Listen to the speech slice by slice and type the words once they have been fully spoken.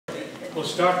We'll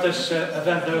start this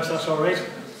event now, if that's all right.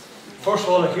 First of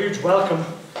all, a huge welcome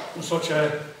on such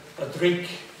a Greek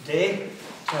day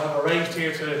to have arrived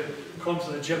here to come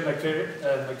to the Jim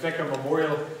McVicar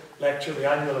Memorial Lecture, the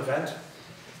annual event.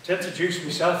 To introduce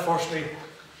myself, firstly,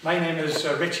 my name is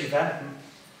Richie Benton.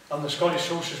 I'm the Scottish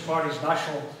Socialist Party's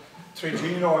National Trade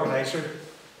Union Organiser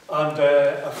and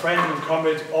a friend and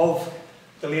comrade of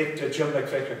the late Jim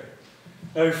McVicar.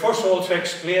 Now, first of all, to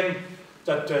explain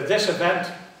that this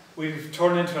event we've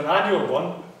turned into an annual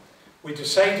one, we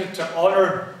decided to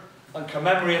honour and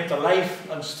commemorate the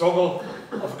life and struggle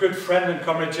of a good friend and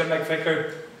comrade Jim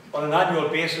McVicar on an annual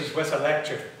basis with a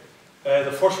lecture.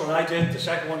 The first one I did, the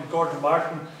second one Gordon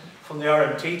Martin from the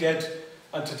RMT did,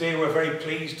 and today we're very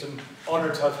pleased and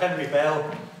honoured to have Henry Bell,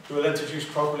 who will introduce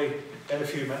properly in a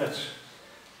few minutes.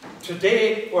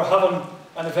 Today we're having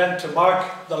an event to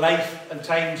mark the life and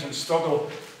times and struggle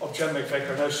of Jim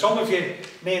McVicar. Now, some of you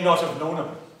may not have known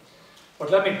him, but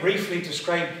let me briefly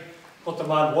describe what the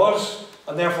man was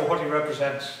and therefore what he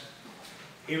represents.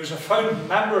 He was a founding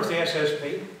member of the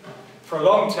SSP. For a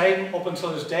long time, up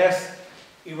until his death,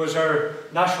 he was our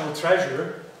national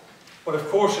treasurer, but of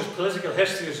course his political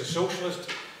history as a socialist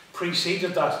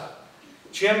preceded that.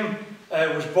 Jim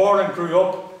was born and grew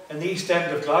up in the East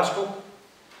End of Glasgow.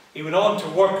 He went on to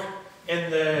work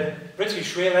in the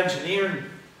British Rail Engineering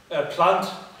plant,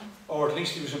 or at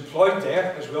least he was employed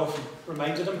there, as we often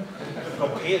reminded him, and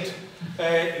got paid.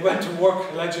 He went to work,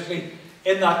 allegedly,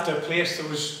 in that place. There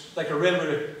was like a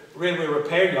railway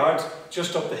repair yard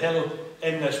just up the hill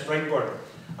in Springburn,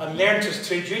 and learned his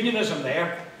trade unionism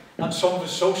there and some of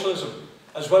his socialism,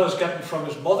 as well as getting from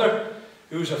his mother,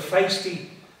 who was a feisty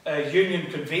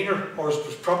union convener, or as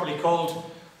was properly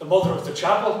called, the mother of the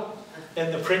chapel,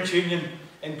 in the print union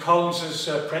in Collins's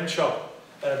print shop,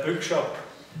 bookshop.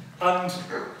 And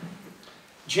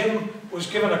Jim was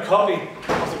given a copy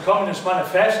of the Communist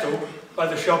Manifesto by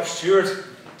the shop steward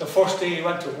the first day he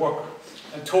went to work,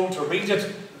 and told to read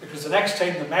it, because the next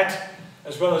time they met,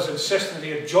 as well as insisting that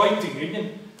he had joined the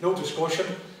union, no discussion,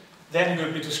 then he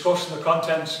would be discussing the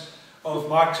contents of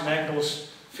Marx and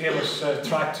Engels' famous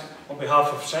tract on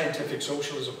behalf of scientific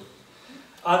socialism.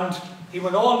 And he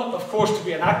went on, of course, to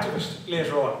be an activist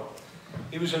later on.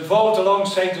 He was involved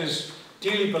alongside his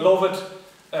dearly beloved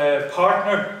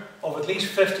partner of at least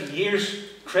 50 years,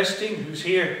 Christine, who's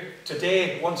here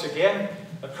today once again,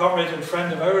 a comrade and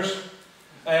friend of ours.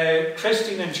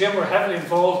 Christine and Jim were heavily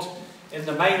involved in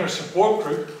the miner support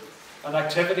group, an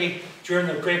activity during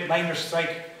the great miners'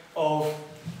 strike of,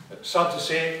 sad to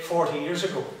say, 40 years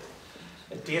ago.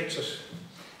 It dates us.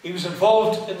 He was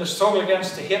involved in the struggle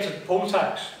against the hated poll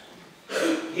tax.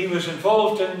 He was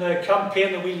involved in the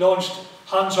campaign that we launched,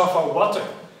 Hands Off Our Water,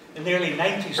 in the early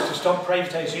 90s to stop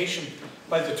privatisation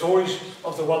by the Tories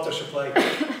of the water supply.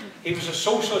 He was a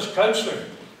socialist councillor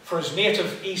for his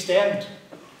native East End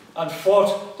and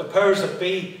fought the powers that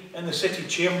be in the city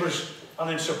chambers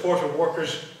and in support of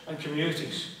workers and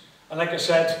communities. And like I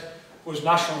said, was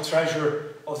national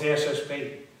treasurer of the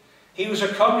SSP. He was a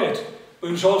comrade, but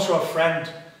he was also a friend,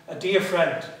 a dear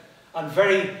friend, and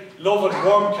very loving,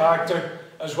 warm character,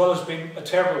 as well as being a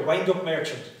terrible wind-up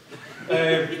merchant.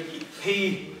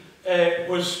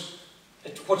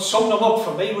 What summed him up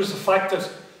for me was the fact that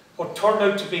what turned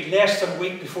out to be less than a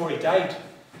week before he died,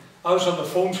 I was on the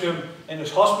phone to him in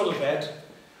his hospital bed,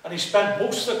 and he spent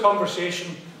most of the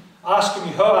conversation asking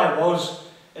me how I was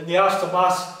in the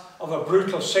aftermath of a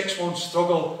brutal 6-month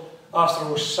struggle after I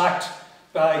was sacked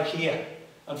by IKEA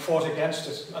and fought against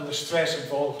it and the stress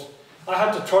involved. I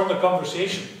had to turn the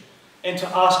conversation into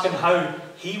asking how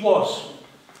he was,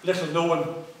 little knowing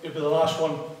it would be the last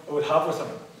one I would have with him.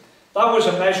 That was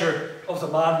a measure of the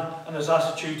man and his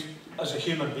attitude as a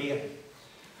human being.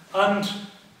 And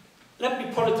let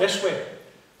me put it this way.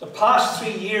 The past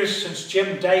 3 years since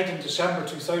Jim died in December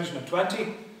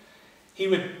 2020, he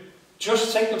would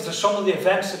just think of some of the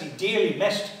events that he dearly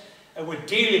missed and would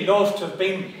dearly love to have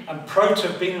been and proud to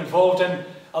have been involved in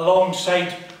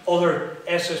alongside other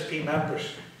SSP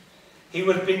members. He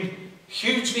would have been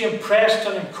hugely impressed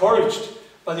and encouraged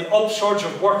by the upsurge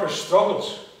of workers'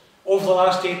 struggles over the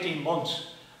last 18 months,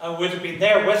 and would have been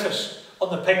there with us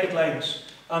on the picket lines,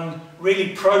 and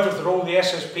really proud of the role the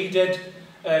SSP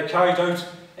carried out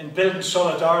in building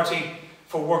solidarity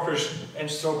for workers in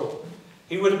struggle.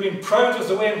 He would have been proud of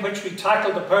the way in which we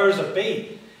tackled the powers that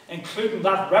be, including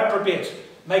that reprobate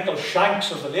Michael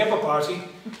Shanks of the Labour Party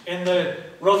in the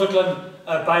Rutherglen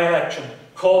by-election,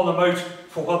 calling them out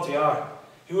for what they are.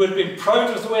 He would have been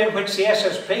proud of the way in which the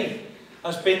SSP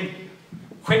has been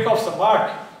quick off the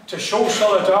mark to show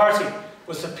solidarity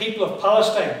with the people of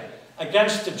Palestine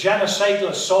against the genocidal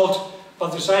assault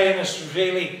of the Zionist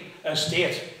Israeli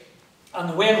state, and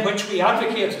the way in which we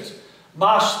advocated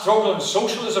mass struggle and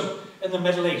socialism in the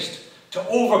Middle East to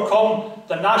overcome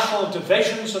the national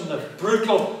divisions and the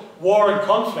brutal war and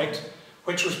conflict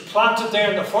which was planted there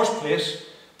in the first place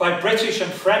by British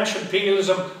and French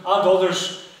imperialism and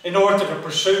others in order to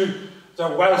pursue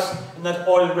their wealth in that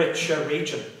oil-rich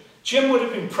region. Jim would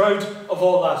have been proud of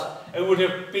all that. It would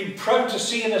have been proud to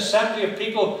see an assembly of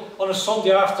people on a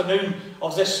Sunday afternoon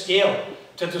of this scale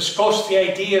to discuss the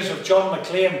ideas of John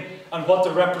Maclean and what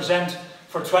they represent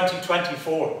for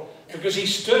 2024. Because he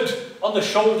stood on the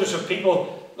shoulders of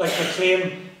people like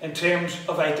Maclean in terms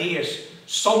of ideas.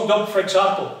 Summed up, for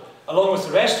example, along with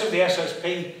the rest of the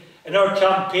SSP, in our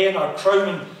campaign, our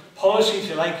crowning policy, if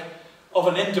you like, of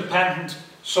an independent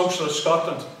socialist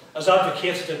Scotland, as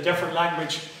advocated in different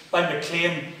language by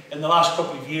Maclean in the last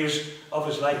couple of years of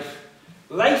his life.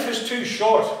 Life is too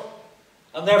short,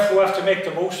 and therefore we have to make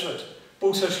the most of it,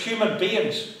 both as human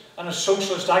beings and as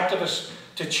socialist activists,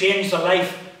 to change the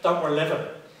life that we're living.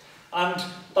 And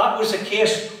that was the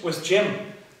case with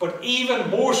Jim, but even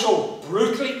more so,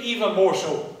 brutally even more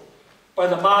so, by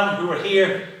the man who we're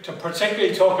here to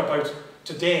particularly talk about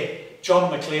today, John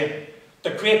Maclean,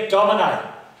 the great Domini,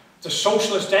 the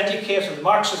socialist educator, the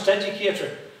Marxist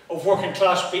educator of working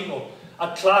class people,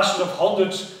 at classes of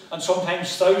hundreds and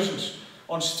sometimes thousands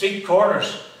on street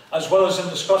corners, as well as in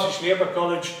the Scottish Labour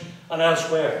College and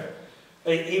elsewhere.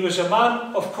 He was a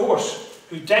man, of course,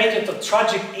 who died at the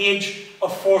tragic age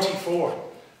of 44,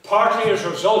 partly as a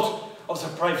result of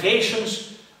the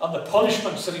privations and the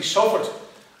punishments that he suffered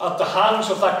at the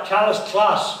hands of that callous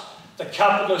class, the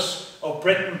capitalists of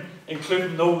Britain,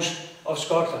 including those of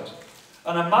Scotland.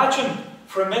 And imagine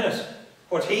for a minute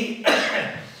what he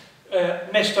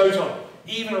missed out on,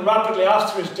 even rapidly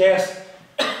after his death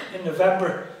in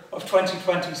November of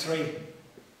 2023,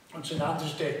 on St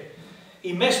Andrew's Day.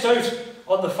 He missed out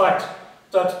on the fact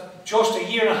that just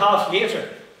a year and a half later,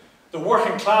 the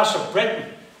working class of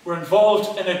Britain were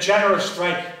involved in a general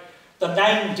strike, the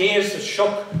 9 days that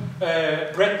shook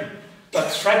Britain,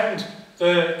 that threatened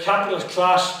the capitalist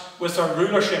class with their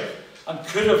rulership and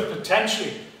could have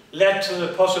potentially led to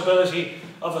the possibility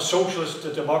of a socialist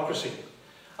democracy.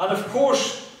 And of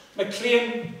course,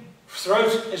 Maclean,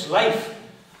 throughout his life,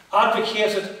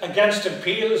 advocated against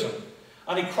imperialism,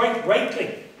 and he quite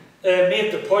rightly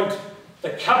made the point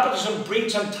that capitalism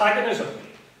breeds antagonism,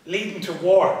 leading to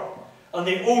war, and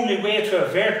the only way to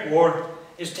avert war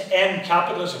is to end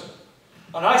capitalism.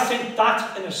 And I think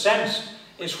that, in a sense,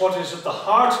 is what is at the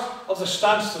heart of the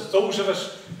stance that those of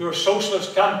us who are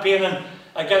socialists campaigning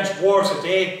against war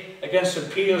today, against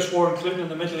imperialist war, including in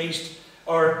the Middle East,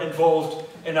 are involved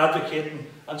in advocating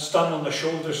and stand on the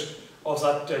shoulders of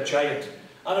that giant.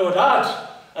 And I would add,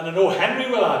 and I know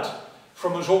Henry will add,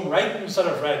 from his own writings that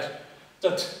I've read,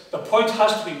 that the point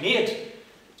has to be made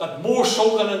that more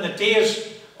so than in the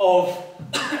days of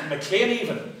Maclean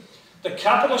even, that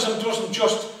capitalism doesn't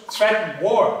just threaten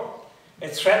war, it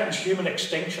threatens human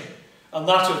extinction, and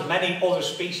that of many other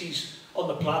species on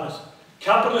the planet.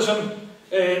 Capitalism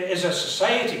is a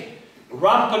society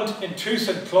rampant in tooth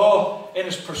and claw in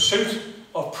its pursuit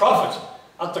of profit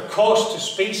at the cost to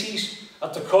species,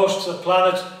 at the cost to the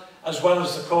planet, as well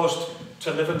as the cost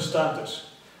to living standards.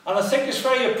 And I think it's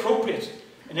very appropriate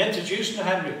in introducing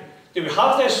Henry that we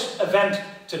have this event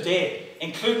today,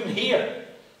 including here,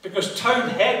 because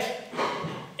Townhead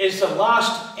is the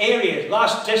last area,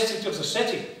 last district of the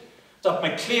city that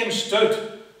Maclean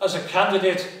stood as a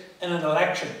candidate in an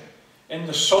election in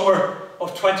the summer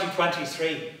of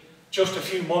 2023, just a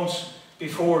few months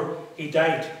before he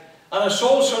died. And it's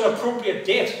also an appropriate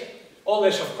date. All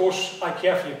this, of course, I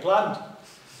carefully planned,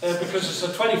 because it's the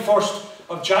 21st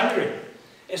of January.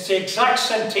 It's the exact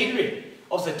centenary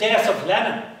of the death of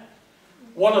Lenin,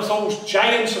 one of those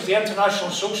giants of the international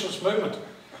socialist movement,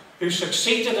 who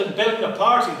succeeded in building a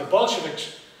party, the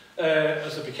Bolsheviks,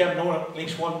 as they became known at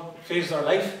least one phase of their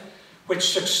life, which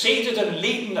succeeded in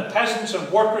leading the peasants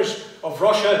and workers of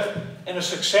Russia in a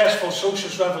successful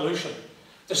socialist revolution.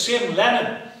 The same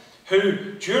Lenin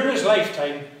who, during his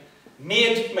lifetime,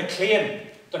 made Maclean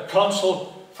the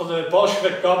consul for the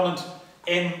Bolshevik government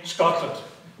in Scotland.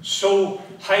 So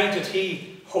high did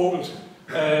he hold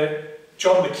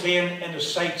John Maclean in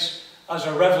his sights as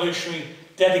a revolutionary,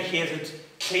 dedicated,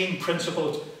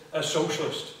 clean-principled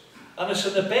socialist. And it's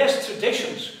in the best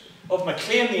traditions of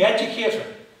Maclean the educator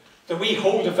that we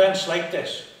hold events like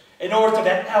this, in order to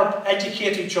help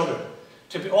educate each other,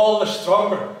 to be all the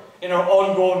stronger in our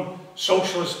ongoing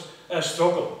socialist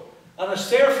struggle. And it's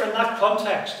therefore in that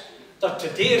context that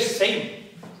today's theme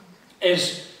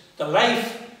is the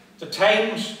life, the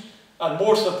times, and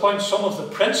more to the point, some of the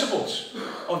principles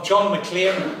of John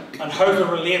Maclean and how they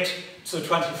relate to the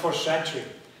 21st century.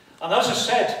 And as I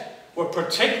said, we're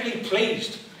particularly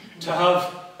pleased to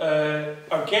have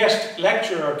our guest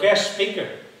lecturer, our guest speaker,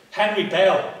 Henry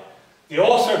Bell, the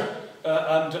author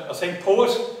and I think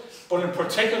poet, but in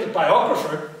particular the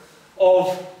biographer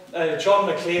of John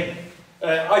Maclean.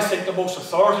 I think the most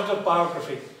authoritative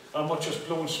biography. I'm not just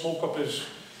blowing smoke up his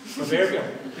proverbial.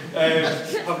 I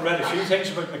haven't read a few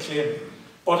things about Maclean,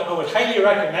 but I would highly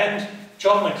recommend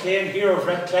John Maclean, here of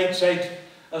Red Clydeside,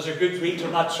 as a good read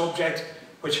on that subject,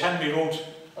 which Henry wrote,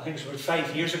 I think it was about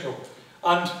 5 years ago.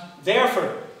 And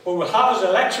therefore, what we'll have is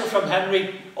a lecture from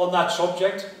Henry on that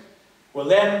subject. We'll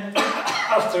then,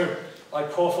 after I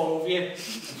cough all over you, and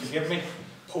forgive me,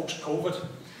 post-COVID,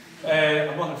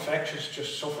 I'm not infectious,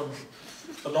 just suffering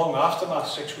the long aftermath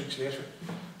 6 weeks later.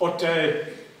 But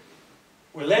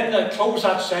we'll then close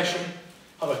that session,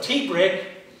 have a tea break,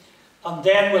 and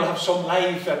then we'll have some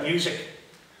live music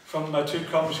from two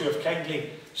coms who have kindly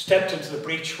stepped into the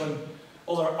breach when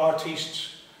other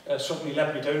artists suddenly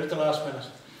let me down at the last minute.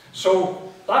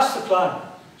 So that's the plan.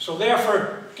 So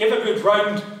therefore, give a good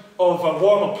round of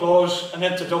warm applause, an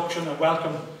introduction and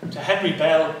welcome to Henry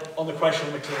Bell on the question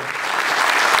of Maclean.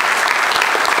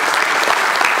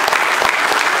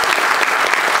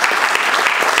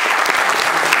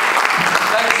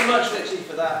 Thanks so much, Richie,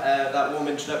 for that warm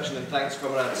introduction, and thanks,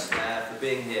 comrades, for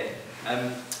being here.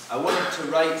 I wanted to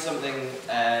write something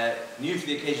new for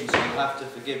the occasion, so you'll have to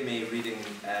forgive me reading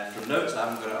from notes. I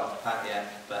haven't got it off pat yet,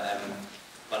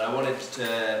 but I wanted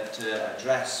to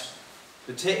address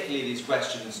particularly these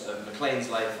questions of Maclean's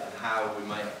life and how we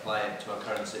might apply it to our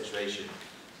current situation.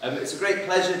 It's a great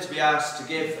pleasure to be asked to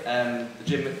give the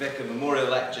Jim McVicar Memorial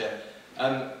Lecture,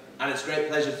 and it's a great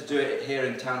pleasure to do it here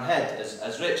in Townhead.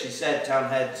 As Richie said,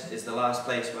 Townhead is the last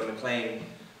place where Maclean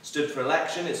stood for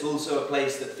election. It's also a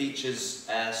place that features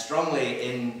strongly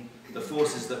in the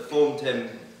forces that formed him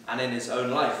and in his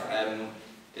own life.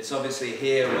 It's obviously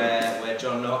here where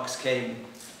John Knox came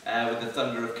with the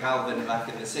thunder of Calvin back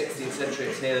in the 16th century.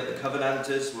 It's here that the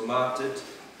Covenanters were martyred,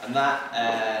 and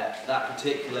that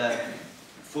particular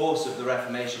force of the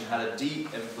Reformation had a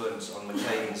deep influence on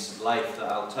Maclean's life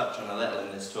that I'll touch on a little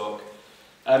in this talk.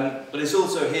 But it's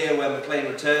also here where Maclean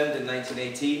returned in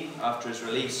 1918 after his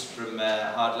release from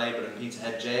hard labour in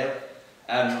Peterhead jail.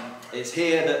 It's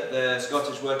here that the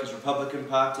Scottish Workers' Republican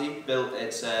Party built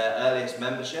its earliest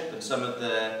membership, and some of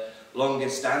the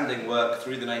longest standing work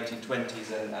through the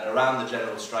 1920s and around the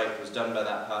general strike was done by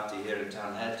that party here in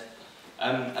Townhead.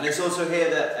 And it's also here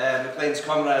that Maclean's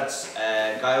comrades,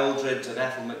 Guy Aldred and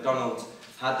Ethel MacDonald,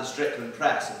 had the Strickland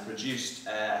Press and produced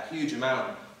a huge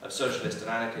amount of socialist and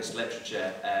anarchist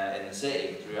literature in the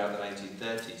city throughout the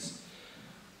 1930s.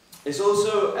 It's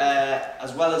also,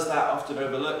 as well as that often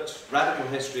overlooked radical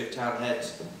history of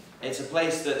Townhead, it's a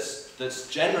place that's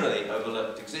generally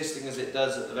overlooked, existing as it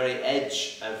does at the very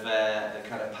edge of the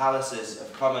kind of palaces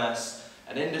of commerce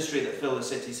and industry that fill the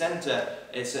city centre.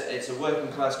 It's a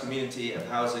working class community of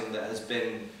housing that has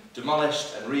been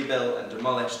demolished and rebuilt and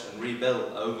demolished and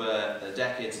rebuilt over the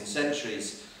decades and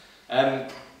centuries.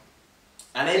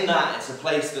 And in that, it's a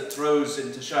place that throws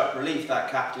into sharp relief that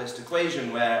capitalist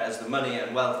equation where, as the money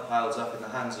and wealth piles up in the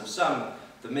hands of some,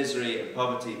 the misery and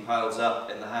poverty piles up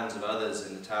in the hands of others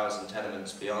in the towers and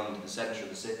tenements beyond the centre of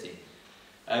the city.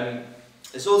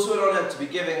 It's also an honour to be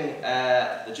giving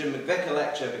the Jim McVicar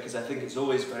Lecture, because I think it's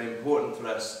always very important for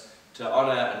us to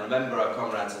honour and remember our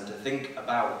comrades and to think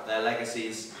about their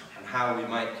legacies and how we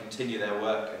might continue their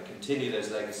work and continue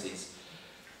those legacies.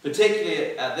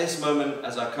 Particularly at this moment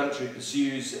as our country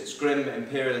pursues its grim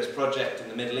imperialist project in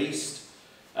the Middle East,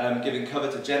 giving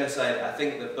cover to genocide, I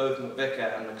think that both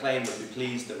McVicar and Maclean would be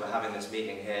pleased that we're having this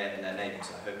meeting here in their names.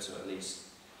 I hope so, at least.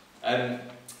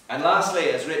 And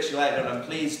lastly, as Richie later on, I'm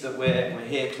pleased that we're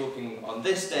here talking on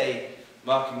this day,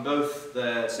 marking both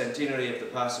the centenary of the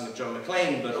passing of John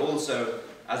Maclean, but also,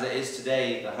 as it is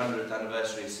today, the 100th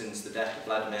anniversary since the death of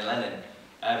Vladimir Lenin.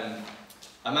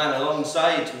 A man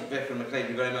alongside McVicar and Maclean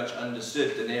who very much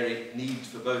understood the need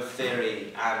for both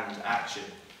theory and action.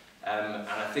 And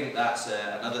I think that's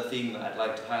another theme that I'd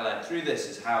like to highlight through this,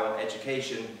 is how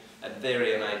education and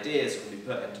theory and ideas can be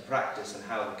put into practice and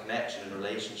how the connection and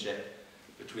relationship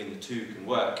between the two can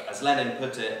work. As Lenin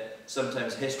put it,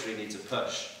 sometimes history needs a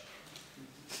push.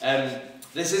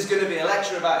 This is going to be a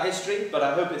lecture about history, but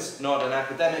I hope it's not an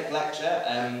academic lecture.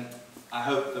 I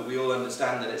hope that we all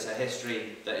understand that it's a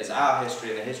history that is our history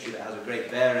and a history that has a great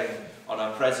bearing on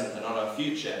our present and on our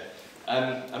future.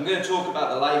 I'm going to talk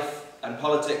about the life and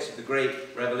politics of the great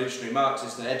revolutionary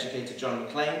Marxist and educator John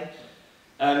Maclean.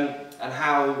 and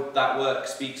how that work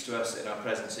speaks to us in our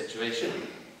present situation.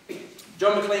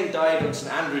 John Maclean died on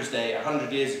St Andrew's Day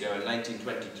 100 years ago in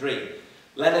 1923.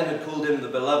 Lenin had called him the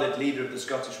beloved leader of the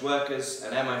Scottish workers,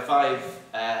 and MI5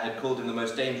 had called him the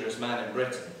most dangerous man in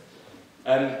Britain.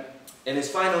 In his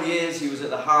final years, he was at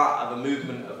the heart of a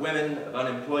movement of women, of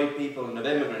unemployed people, and of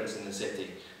immigrants in the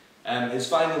city. His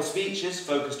final speeches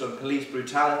focused on police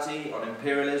brutality, on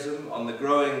imperialism, on the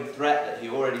growing threat that he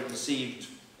already perceived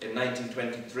in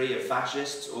 1923 of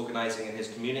fascists organising in his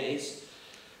communities,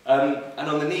 and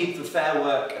on the need for fair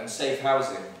work and safe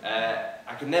housing.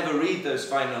 I could never read those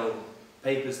final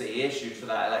papers that he issued for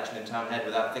that election in Townhead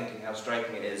without thinking how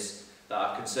striking it is that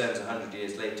our concerns 100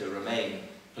 years later remain: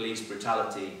 police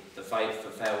brutality, the fight for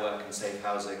fair work and safe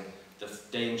housing, the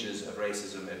dangers of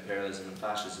racism, imperialism and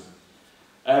fascism.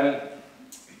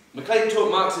 Maclean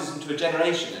taught Marxism to a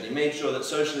generation, and he made sure that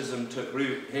socialism took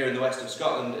root here in the west of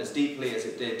Scotland as deeply as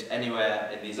it did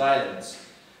anywhere in these islands.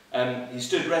 He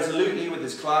stood resolutely with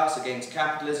his class against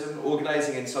capitalism,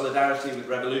 organising in solidarity with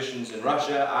revolutions in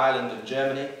Russia, Ireland and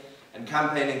Germany, and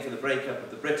campaigning for the breakup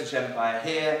of the British Empire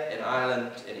here, in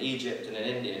Ireland, in Egypt and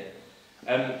in India.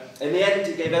 In the end,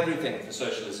 he gave everything for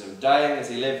socialism, dying as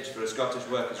he lived for a Scottish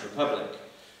workers' republic,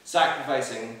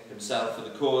 sacrificing himself for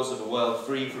the cause of a world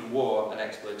free from war and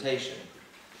exploitation.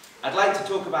 I'd like to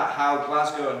talk about how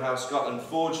Glasgow and how Scotland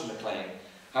forged Maclean,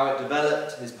 how it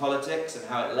developed his politics and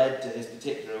how it led to his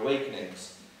particular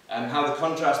awakenings, and how the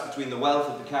contrast between the wealth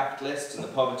of the capitalists and the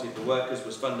poverty of the workers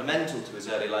was fundamental to his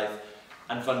early life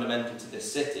and fundamental to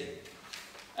this city.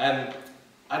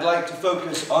 I'd like to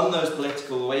focus on those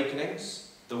political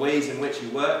awakenings, the ways in which he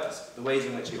worked, the ways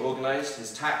in which he organised,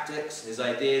 his tactics, his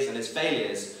ideas and his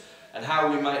failures, and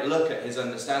how we might look at his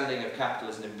understanding of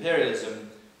capitalism and imperialism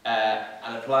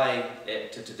and apply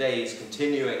it to today's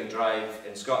continuing drive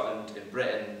in Scotland, in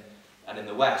Britain and in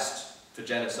the West for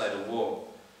genocidal war.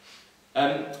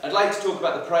 I'd like to talk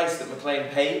about the price that Maclean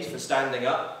paid for standing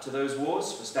up to those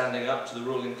wars, for standing up to the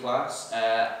ruling class,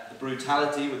 the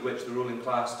brutality with which the ruling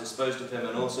class disposed of him,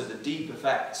 and also the deep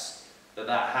effects that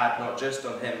that had not just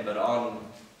on him but on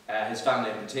his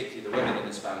family, and particularly the women in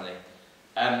his family.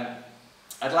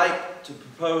 I'd like to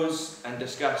propose and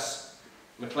discuss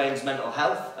Maclean's mental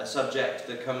health, a subject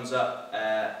that comes up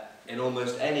in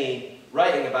almost any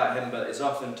writing about him, but is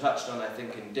often touched on, I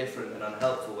think, in different and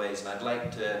unhelpful ways, and I'd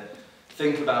like to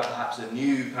think about perhaps a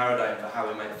new paradigm for how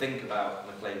we might think about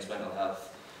Maclean's mental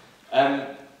health.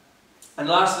 And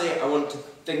lastly, I want to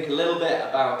think a little bit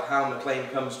about how Maclean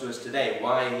comes to us today,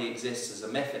 why he exists as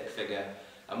a mythic figure,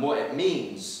 and what it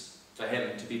means for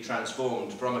him to be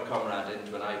transformed from a comrade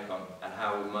into an icon, and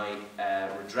how we might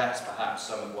redress perhaps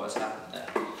some of what's happened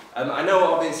there. I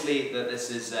know obviously that this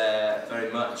is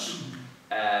very much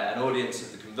an audience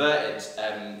of the converted,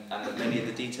 and that many of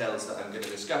the details that I'm going to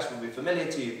discuss will be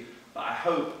familiar to you, but I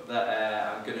hope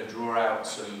that I'm going to draw out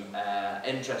some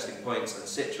interesting points and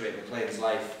situate Maclean's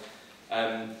life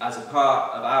as a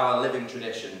part of our living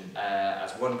tradition,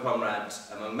 as one comrade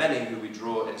among many who we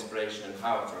draw inspiration and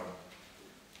power from.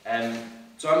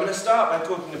 So I'm going to start by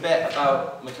talking a bit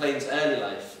about Maclean's early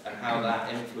life and how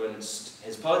that influenced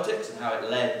his politics and how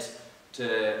it led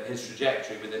to his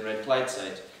trajectory within Red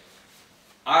Clydeside.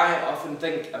 I often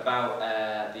think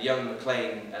about the young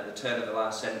Maclean at the turn of the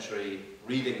last century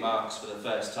reading Marx for the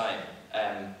first time.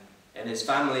 In his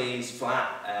family's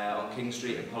flat on King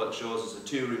Street in Pollokshaws is a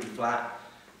two-room flat.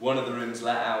 One of the rooms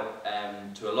let out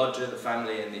to a lodger, the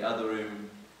family in the other room.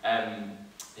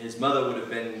 His mother would have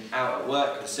been out at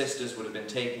work, his sisters would have been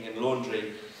taking in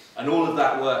laundry, and all of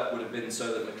that work would have been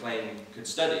so that Maclean could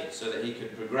study, so that he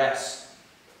could progress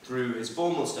through his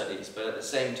formal studies, but at the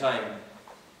same time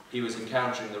he was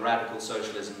encountering the radical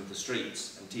socialism of the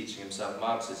streets and teaching himself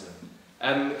Marxism.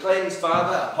 Maclean's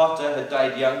father, a potter, had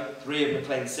died young. 3 of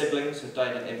Maclean's siblings had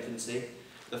died in infancy.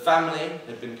 The family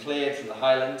had been cleared from the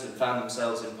Highlands and found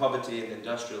themselves in poverty in the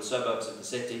industrial suburbs of the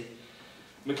city.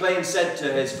 Maclean said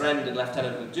to his friend and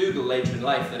Lieutenant MacDougall later in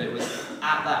life that it was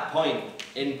at that point,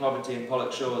 in poverty in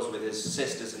Pollokshaws with his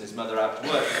sisters and his mother out to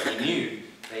work, that he knew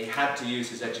that he had to use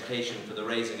his education for the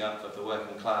raising up of the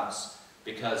working class,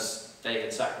 because they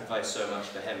had sacrificed so much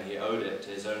for him, he owed it to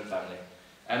his own family.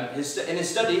 In his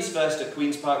studies, first at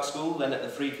Queen's Park School, then at the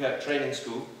Freekirk Training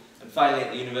School, and finally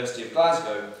at the University of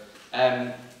Glasgow,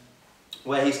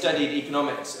 where he studied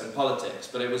economics and politics,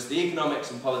 but it was the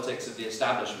economics and politics of the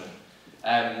establishment.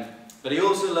 But he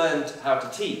also learned how to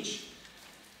teach.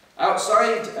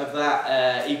 Outside of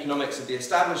that economics of the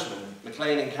establishment,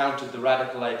 Maclean encountered the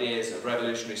radical ideas of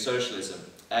revolutionary socialism.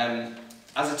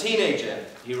 As a teenager,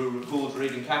 he recalled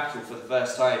reading Capital for the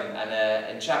first time,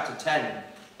 and in chapter 10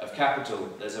 of Capital,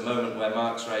 there's a moment where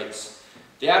Marx writes,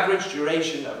 The average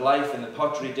duration of life in the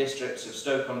pottery districts of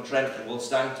Stoke-on-Trent and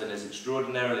Woolstanton is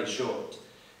extraordinarily short.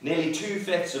 Nearly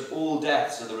 2/5 of all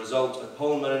deaths are the result of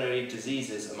pulmonary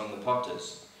diseases among the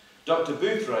potters. Dr.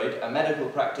 Boothroyd, a medical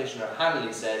practitioner at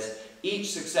Hanley, says,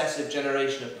 each successive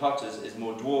generation of potters is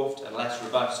more dwarfed and less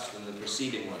robust than the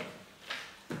preceding one.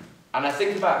 And I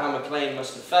think about how Maclean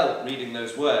must have felt reading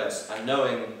those words and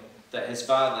knowing that his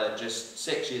father, just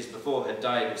 6 years before, had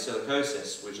died of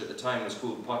silicosis, which at the time was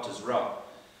called potter's rot.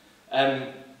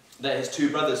 That his 2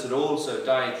 brothers had also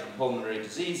died from pulmonary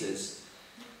diseases.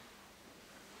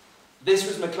 This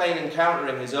was Maclean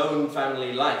encountering his own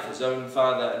family life, his own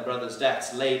father and brother's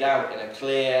deaths, laid out in a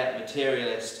clear,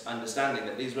 materialist understanding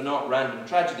that these were not random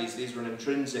tragedies, these were an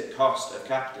intrinsic cost of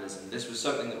capitalism. This was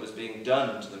something that was being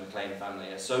done to the Maclean family,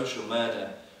 a social murder,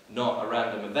 not a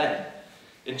random event.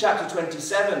 In chapter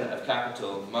 27 of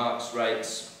Capital, Marx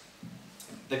writes,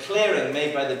 "The clearing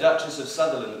made by the Duchess of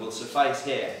Sutherland will suffice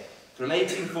here. From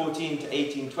 1814 to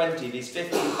 1820, these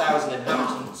 15,000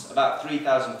 inhabitants, about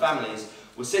 3,000 families,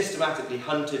 were systematically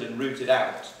hunted and rooted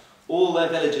out. All their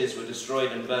villages were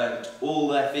destroyed and burnt, all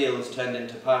their fields turned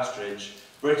into pasturage,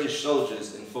 British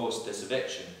soldiers enforced this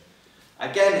eviction."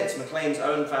 Again, it's Maclean's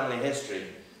own family history.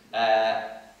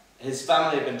 His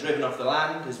family had been driven off the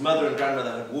land, his mother and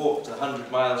grandmother had walked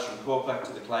 100 miles from Corpac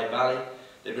to the Clyde Valley.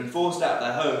 They'd been forced out of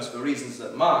their homes for reasons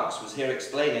that Marx was here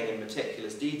explaining in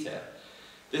meticulous detail.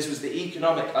 This was the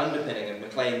economic underpinning of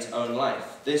Maclean's own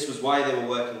life. This was why they were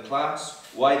working class,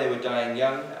 why they were dying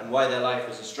young, and why their life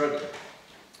was a struggle.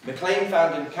 Maclean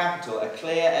found in Capital a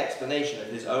clear explanation of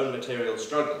his own material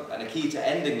struggle, and a key to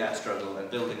ending that struggle and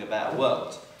building a better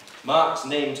world. Marx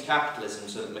named capitalism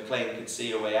so that Maclean could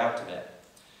see a way out of it.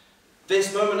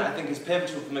 This moment, I think, is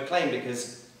pivotal for Maclean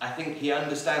because I think he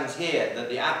understands here that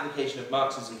the application of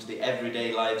Marxism to the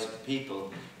everyday lives of the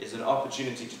people is an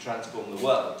opportunity to transform the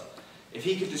world. If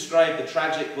he could describe the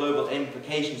tragic global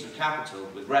implications of capital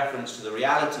with reference to the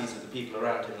realities of the people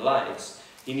around his lives,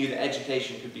 he knew that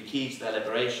education could be key to their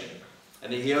liberation,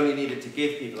 and that he only needed to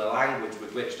give people a language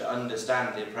with which to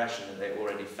understand the oppression that they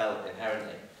already felt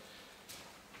inherently.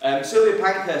 Sylvia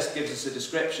Pankhurst gives us a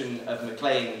description of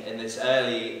Maclean in this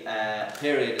early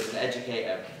period as an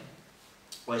educator,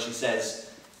 where she says,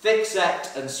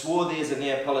 "Thick-set and swarthy as a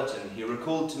Neapolitan, he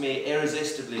recalled to me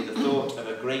irresistibly the thought of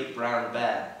a great brown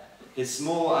bear, his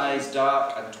small eyes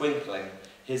dark and twinkling,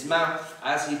 his mouth,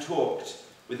 as he talked,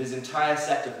 with his entire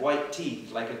set of white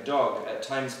teeth, like a dog, at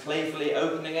times playfully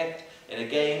opening it in a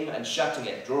game and shutting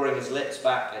it, drawing his lips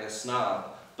back in a snarl.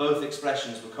 Both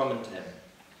expressions were common to him.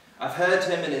 I've heard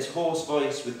him in his hoarse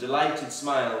voice, with delighted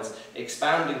smiles,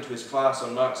 expounding to his class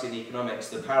on Marxian economics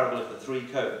the parable of the 3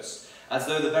 coats, as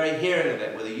though the very hearing of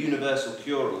it were the universal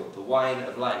cure-all, the wine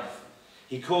of life.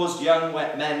 He caused young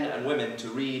men and women to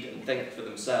read and think for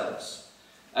themselves."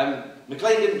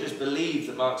 Maclean didn't just believe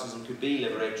that Marxism could be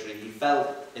liberatory, he felt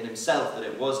in himself that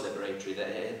it was liberatory, that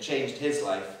it had changed his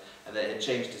life and that it had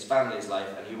changed his family's life,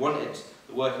 and he wanted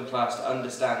the working class to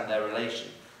understand their relation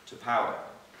to power.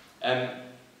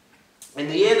 In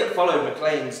the year that followed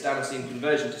Maclean's Damascene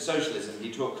conversion to socialism,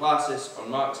 he taught classes on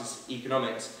Marxist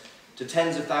economics to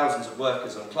tens of thousands of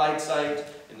workers on Clydeside,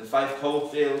 in the Fife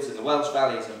coalfields, in the Welsh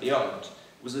valleys and beyond.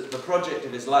 The project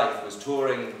of his life was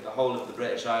touring the whole of the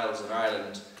British Isles and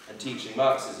Ireland and teaching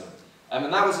Marxism.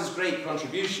 And that was his great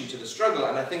contribution to the struggle,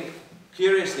 and I think,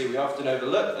 curiously, we often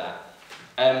overlook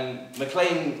that.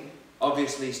 Maclean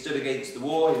obviously stood against the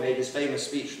war, he made his famous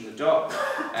speech from the dock,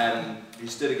 he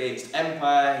stood against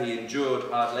empire, he endured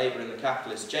hard labour in the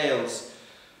capitalist jails.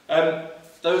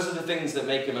 Those are the things that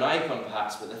make him an icon,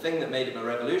 perhaps, but the thing that made him a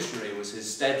revolutionary was his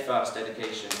steadfast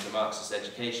dedication to Marxist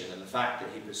education and the fact that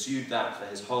he pursued that for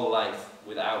his whole life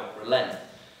without relent.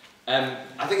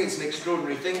 I think it's an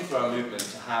extraordinary thing for our movement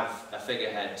to have a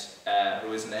figurehead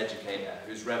who is an educator,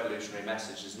 whose revolutionary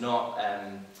message is not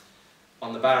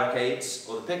on the barricades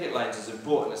or the picket lines, as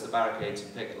important as the barricades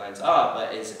and picket lines are,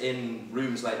 but is in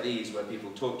rooms like these where people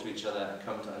talk to each other and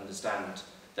come to understand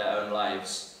their own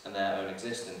lives and their own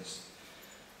existence.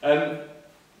 And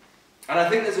I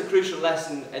think there's a crucial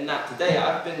lesson in that today.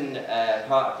 I've been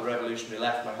part of the revolutionary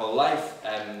left my whole life,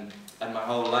 and my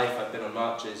whole life I've been on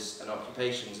marches and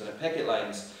occupations and at picket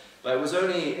lines, but it was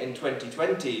only in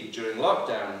 2020, during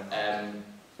lockdown,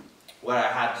 where I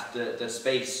had the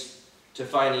space to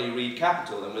finally read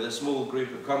Capital, and with a small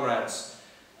group of comrades,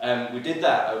 we did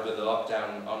that over the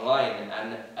lockdown online,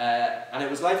 and it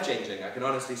was life-changing. I can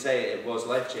honestly say it was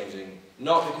life-changing.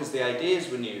 Not because the ideas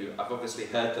were new, I've obviously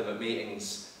heard them at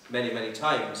meetings many, many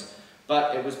times,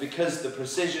 but it was because the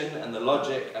precision and the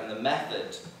logic and the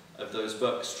method of those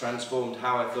books transformed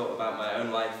how I thought about my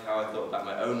own life, how I thought about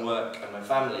my own work and my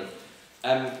family.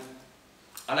 And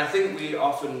I think we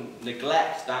often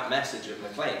neglect that message of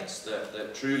Maclean's,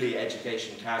 that truly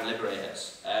education can liberate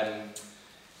us.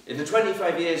 In the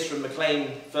 25 years from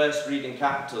Maclean first reading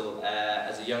Capital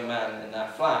as a young man in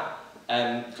that flat,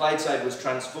 Clydeside was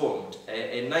transformed.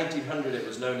 In 1900 it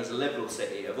was known as a liberal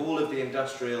city. Of all of the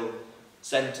industrial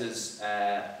centres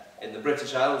in the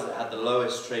British Isles, it had the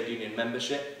lowest trade union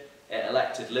membership. It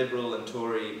elected Liberal and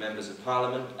Tory members of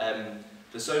Parliament.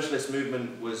 The socialist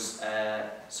movement was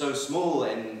so small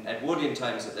in Edwardian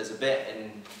times that there's a bit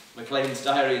in Maclean's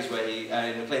diaries where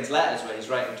in Maclean's letters where he's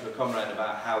writing to a comrade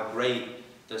about how great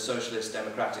the Socialist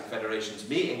Democratic Federation's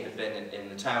meeting had been in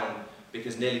the town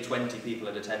because nearly 20 people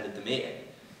had attended the meeting.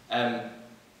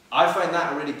 I find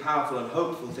that a really powerful and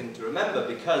hopeful thing to remember,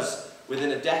 because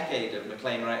within a decade of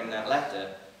Maclean writing that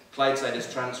letter, Clydeside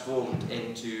is transformed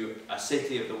into a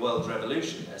city of the world's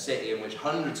revolution, a city in which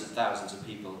hundreds of thousands of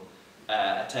people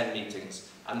attend meetings.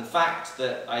 And the fact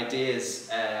that ideas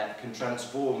can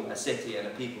transform a city and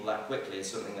a people that quickly is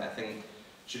something that I think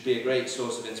should be a great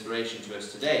source of inspiration to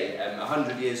us today.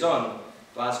 100 years on,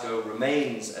 Glasgow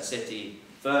remains a city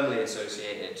firmly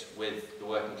associated with the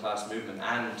working class movement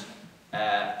and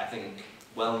I think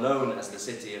well known as the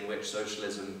city in which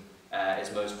socialism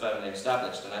is most firmly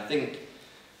established. And I think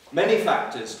many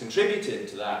factors contributed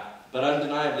to that, but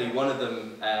undeniably one of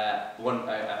them,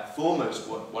 foremost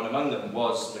one among them,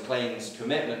 was Maclean's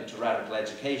commitment to radical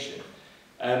education.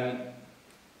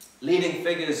 Leading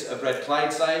figures of Red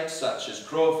Clydeside, such as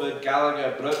Crawford,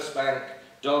 Gallagher, Brooksbank,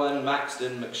 Dolan,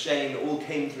 Maxton, McShane, all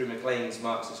came through Maclean's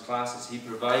Marxist classes. He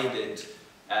provided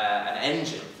an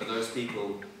engine for those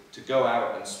people to go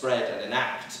out and spread and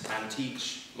enact and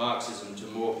teach Marxism to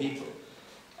more people.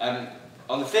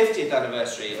 On the 50th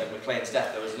anniversary of Maclean's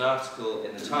death, there was an article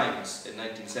in the Times in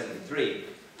 1973,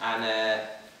 and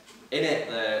in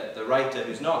it the writer,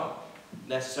 who's not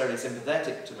necessarily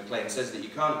sympathetic to Maclean, says that you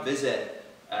can't visit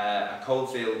a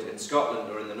coalfield in Scotland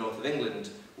or in the north of England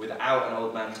without an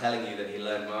old man telling you that he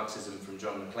learned Marxism from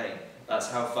John Maclean. That's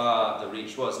how far the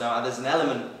reach was. Now, there's an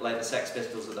element like the Sex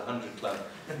Pistols at the 100 Club,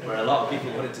 where a lot of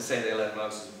people wanted to say they learned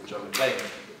Marxism from John Maclean.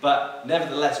 But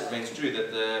nevertheless, it remains true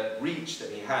that the reach that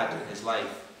he had in his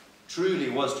life truly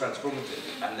was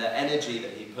transformative, and the energy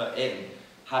that he put in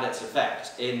had its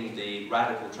effect in the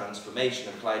radical transformation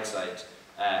of Clydeside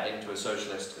into a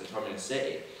socialist and communist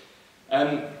city.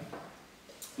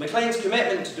 Maclean's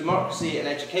commitment to democracy and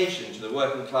education, to the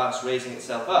working class raising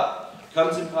itself up,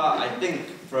 comes in part, I think,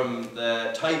 from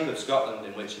the type of Scotland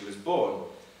in which he was born.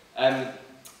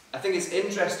 I think it's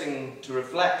interesting to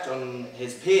reflect on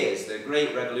his peers, the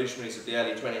great revolutionaries of the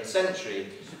early 20th century,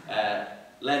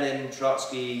 Lenin,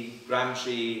 Trotsky,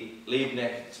 Gramsci,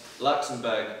 Liebknecht,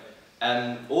 Luxemburg,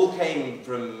 all came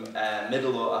from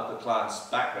middle or upper class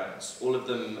backgrounds. All of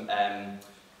them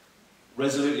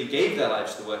resolutely gave their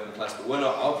lives to the working class, but were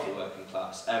not of the working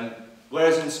class.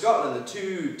 Whereas in Scotland, the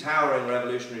two towering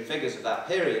revolutionary figures of that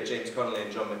period, James Connolly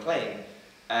and John Maclean,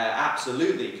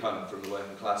 absolutely come from the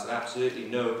working class and absolutely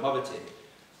know poverty.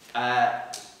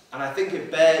 And I think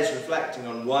it bears reflecting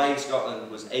on why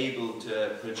Scotland was able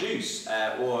to produce,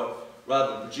 or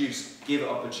rather than produce, give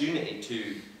opportunity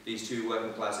to these two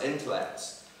working class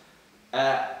intellects.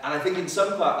 And I think in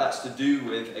some part that's to do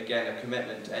with, again, a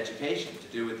commitment to education, to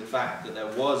do with the fact that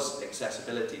there was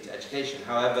accessibility to education.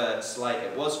 However slight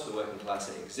it was for the working class,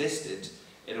 it existed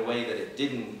in a way that it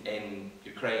didn't in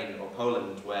Ukraine or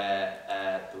Poland, where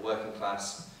the working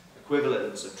class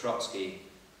equivalents of Trotsky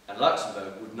and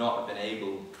Luxemburg would not have been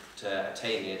able to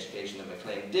attain the education that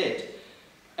Maclean did.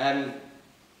 And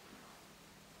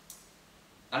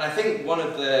I think one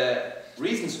of the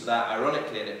reasons for that,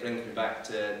 ironically, and it brings me back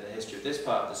to the history of this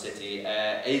part of the city,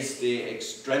 is the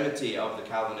extremity of the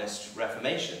Calvinist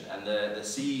Reformation, and the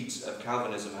seeds of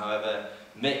Calvinism, however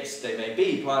mixed they may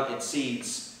be, planted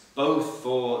seeds both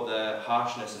for the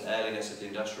harshness and earliness of the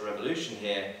Industrial Revolution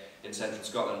here in central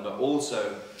Scotland, but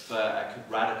also for a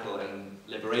radical and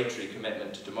liberatory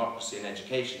commitment to democracy and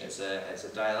education. It's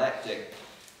a dialectic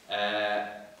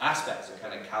aspect, a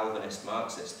kind of Calvinist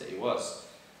Marxist that he was.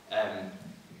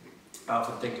 I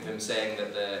often think of him saying that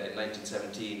in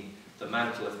 1917 the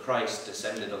mantle of Christ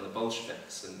descended on the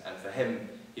Bolsheviks, and for him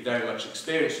he very much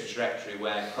experienced a trajectory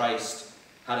where Christ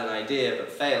had an idea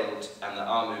but failed, and that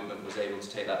our movement was able to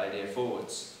take that idea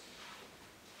forwards.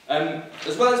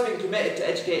 As well as being committed to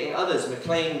educating others,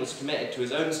 Maclean was committed to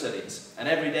his own studies, and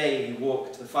every day he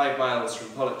walked the 5 miles from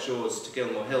Pollock Shores to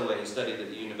Gilmore Hill, where he studied at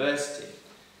the university.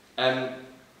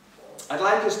 I'd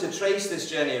like us to trace this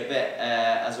journey a bit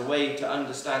as a way to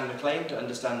understand Maclean, to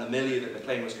understand the milieu that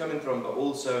Maclean was coming from, but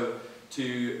also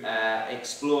to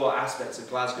explore aspects of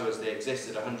Glasgow as they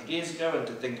existed 100 years ago and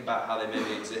to think about how they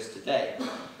maybe exist today.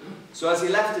 So as he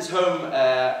left his home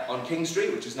on King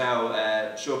Street, which is now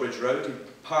Shawbridge Road, he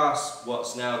passed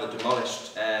what's now the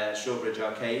demolished Shawbridge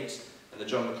Arcades and the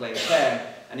John Maclean Cairn,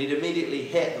 and he'd immediately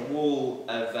hit the wall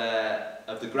of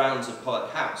the grounds of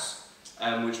Pollock House,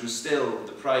 which was still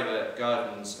the private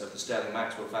gardens of the Sterling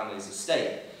Maxwell family's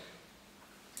estate.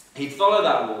 He'd follow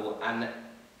that wall, and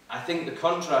I think the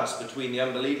contrast between the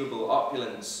unbelievable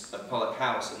opulence of Pollock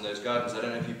House and those gardens, I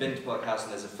don't know if you've been to Pollock House,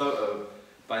 and there's a photo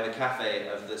by the cafe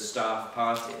of the staff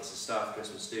party. It's a staff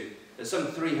Christmas do. There's some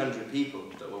 300 people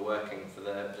that were working for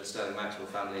the Sterling Maxwell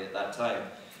family at that time.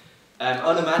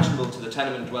 Unimaginable to the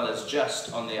tenement dwellers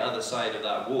just on the other side of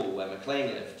that wall where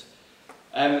Maclean lived.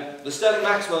 The Sterling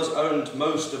Maxwells owned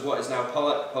most of what is now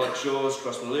Pollock, Pollock Shores,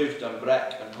 Crossmaloot,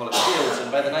 Dunbrec and Pollock Fields, and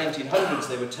by the 1900s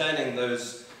they were turning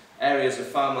those areas of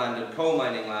farmland and coal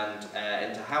mining land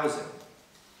into housing.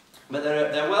 But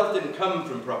their wealth didn't come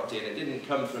from property, and it didn't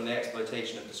come from the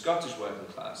exploitation of the Scottish working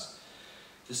class.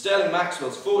 The Sterling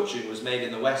Maxwell's fortune was made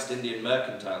in the West Indian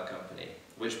Mercantile Company,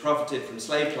 which profited from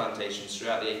slave plantations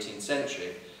throughout the 18th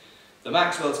century. The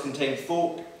Maxwells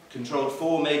controlled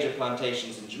 4 major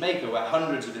plantations in Jamaica where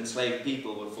hundreds of enslaved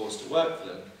people were forced to work for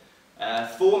them.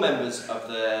 4 members of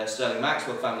the Sterling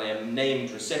Maxwell family are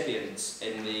named recipients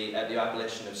at the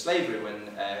abolition of slavery when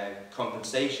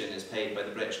compensation is paid by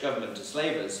the British government to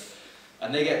slavers,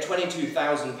 and they get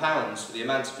 £22,000 for the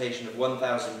emancipation of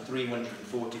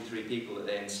 1,343 people that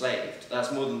they enslaved.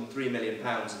 That's more than £3 million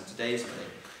in today's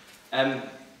money.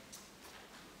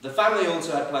 The family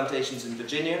also had plantations in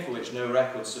Virginia, for which no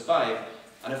records survive.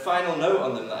 And a final note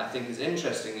on them that I think is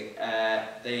interesting,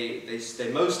 they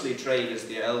mostly trade as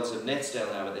the Earls of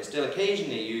Nithsdale now, but they still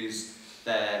occasionally use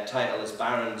their title as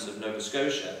Barons of Nova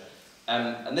Scotia.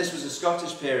 And this was a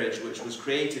Scottish peerage which was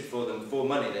created for them for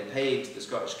money. They paid the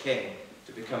Scottish King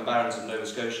to become Barons of Nova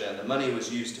Scotia, and the money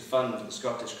was used to fund the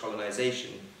Scottish colonisation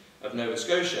of Nova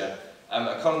Scotia,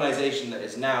 a colonisation that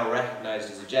is now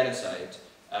recognised as a genocide.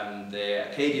 The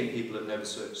Acadian people of Nova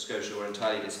Scotia were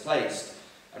entirely displaced.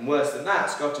 And worse than that,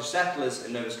 Scottish settlers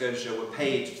in Nova Scotia were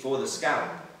paid for the scalp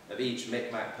of each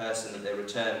Micmac person that they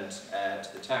returned to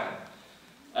the town.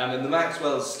 And the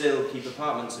Maxwells still keep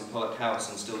apartments in Pollock House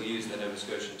and still use their Nova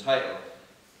Scotian title.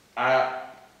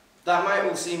 That might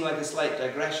all seem like a slight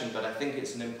digression, but I think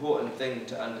it's an important thing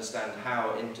to understand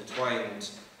how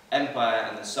intertwined empire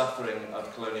and the suffering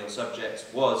of colonial subjects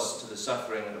was to the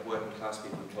suffering of working class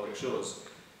people in Pollock Shores,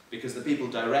 because the people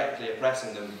directly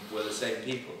oppressing them were the same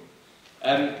people.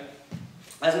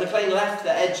 As Maclean left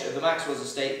the edge of the Maxwells'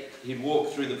 estate, he'd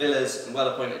walk through the villas and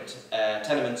well-appointed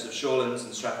tenements of Shawlands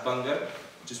and Strathbungo,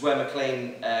 which is where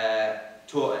Maclean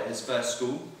taught at his first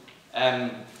school.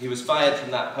 He was fired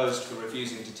from that post for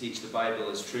refusing to teach the Bible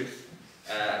as truth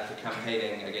and for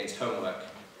campaigning against homework.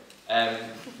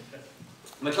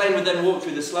 Maclean would then walk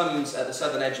through the slums at the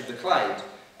southern edge of the Clyde,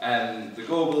 the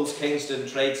Gorbals, Kingston,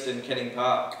 Tradeston, Kinning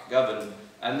Park, Govan.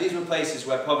 And these were places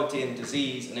where poverty and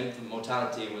disease and infant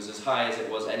mortality was as high as it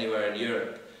was anywhere in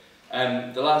Europe.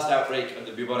 The last outbreak of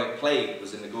the bubonic plague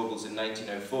was in the Gorbals in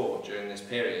 1904 during this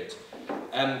period.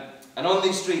 And on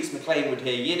these streets, Maclean would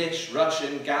hear Yiddish,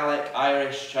 Russian, Gaelic,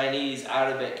 Irish, Chinese,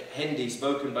 Arabic, Hindi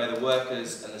spoken by the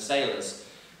workers and the sailors.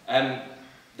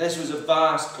 This was a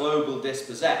vast global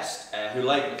dispossessed who,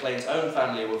 like Maclean's own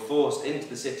family, were forced into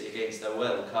the city against their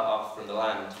will, cut off from the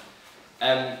land.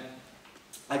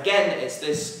 Again, it's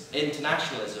this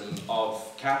internationalism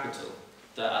of capital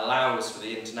that allows for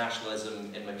the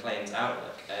internationalism in Maclean's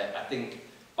outlook. I think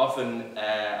often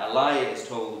a lie is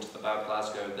told about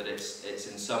Glasgow that it's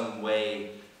in some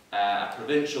way a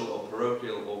provincial or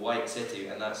parochial or white city,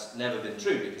 and that's never been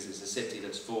true because it's a city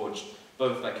that's forged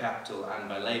both by capital and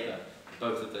by labour.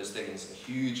 Both of those things are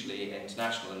hugely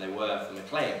international, and they were for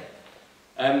Maclean.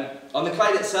 On the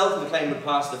Clyde itself, Maclean would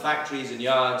pass the factories and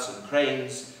yards and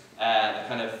cranes, the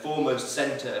kind of foremost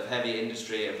centre of heavy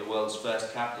industry of the world's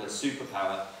first capitalist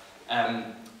superpower.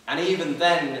 And even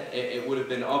then, it would have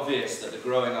been obvious that the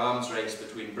growing arms race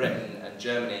between Britain and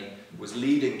Germany was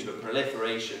leading to a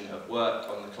proliferation of work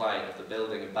on the Clyde, of the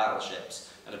building of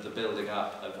battleships and of the building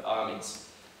up of armies.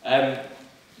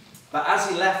 But as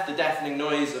he left the deafening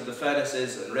noise of the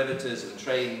furnaces and riveters and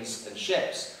trains and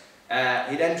ships,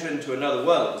 he'd enter into another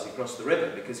world as he crossed the river,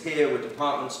 because here were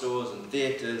department stores and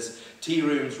theatres, tea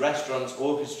rooms, restaurants,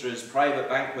 orchestras, private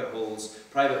banquet halls,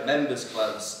 private members'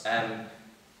 clubs, and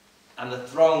the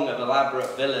throng of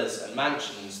elaborate villas and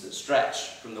mansions that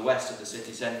stretched from the west of the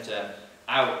city centre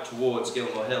out towards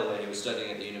Gilmore Hill, where he was studying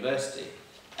at the university.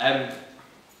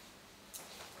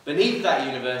 Beneath that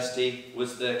university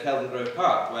was the Kelvin Grove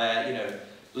Park, where, you know,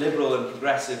 liberal and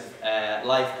progressive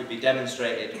life could be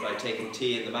demonstrated by taking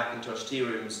tea in the Macintosh tea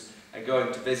rooms and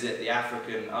going to visit the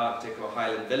African, Arctic or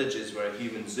Highland villages where a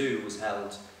human zoo was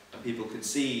held, and people could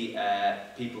see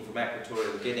people from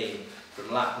Equatorial Guinea,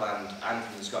 from Lapland and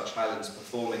from the Scottish Highlands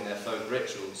performing their folk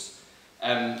rituals.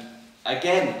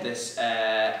 Again, this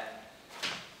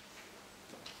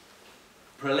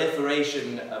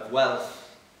proliferation of wealth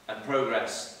and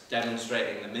progress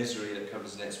demonstrating the misery that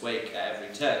comes in its wake at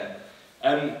every turn.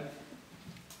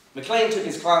 Maclean took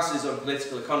his classes on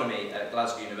political economy at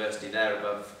Glasgow University, there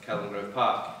above Kelvin Grove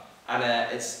Park, and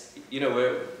it's, you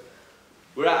know,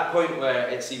 we're at a point where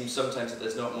it seems sometimes that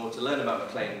there's not more to learn about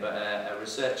Maclean, but a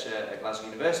researcher at Glasgow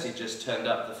University just turned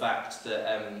up the fact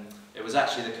that it was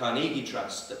actually the Carnegie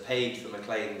Trust that paid for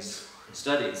Maclean's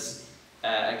studies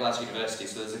at Glasgow University.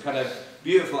 So there's a kind of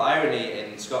beautiful irony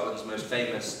in Scotland's most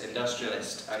famous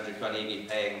industrialist, Andrew Carnegie,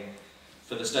 paying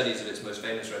for the studies of its most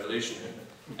famous revolution.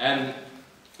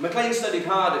 Maclean studied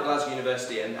hard at Glasgow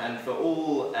University, and for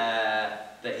all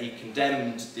that he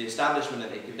condemned the establishment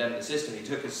and he condemned the system, he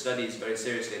took his studies very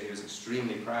seriously, and he was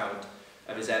extremely proud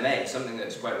of his MA, something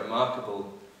that's quite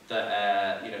remarkable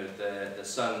that you know, the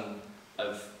son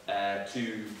of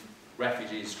two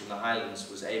refugees from the Highlands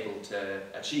was able to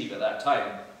achieve at that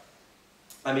time.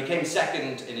 And became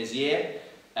second in his year,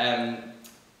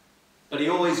 but he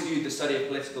always viewed the study of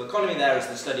political economy there as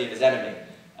the study of his enemy.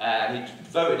 And he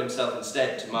devoted himself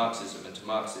instead to Marxism and to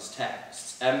Marxist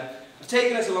texts. I've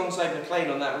taken us alongside Maclean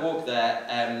on that walk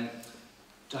there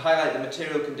to highlight the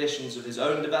material conditions of his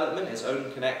own development, his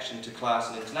own connection to class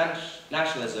and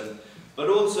internationalism, but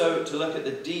also to look at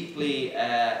the deeply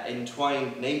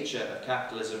entwined nature of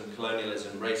capitalism,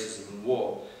 colonialism, racism and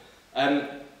war.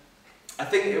 I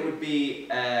think it would be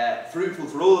fruitful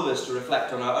for all of us to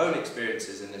reflect on our own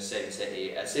experiences in this same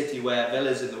city, a city where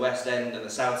villas in the West End and the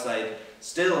South Side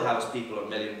still house people on £1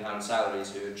 million salaries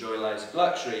who enjoy lives of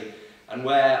luxury, and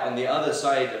where on the other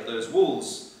side of those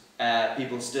walls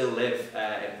people still live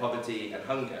in poverty and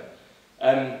hunger.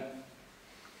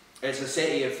 It's a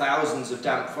city of thousands of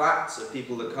damp flats, of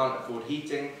people that can't afford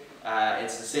heating.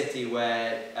 It's a city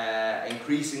where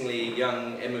increasingly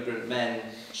young immigrant men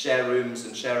share rooms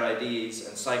and share IDs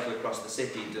and cycle across the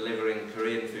city delivering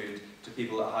Korean food to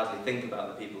people that hardly think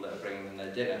about the people that are bringing them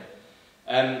their dinner.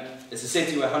 It's a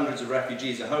city where hundreds of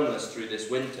refugees are homeless through this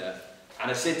winter, and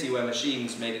a city where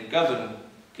machines made in Govan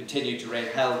continue to rain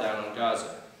hell down on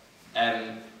Gaza.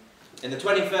 In the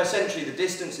 21st century, the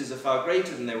distances are far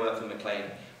greater than they were for Maclean.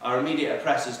 Our immediate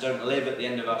oppressors don't live at the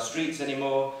end of our streets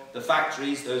anymore. The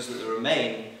factories, those that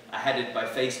remain, are headed by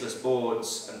faceless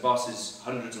boards and bosses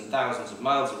hundreds and thousands of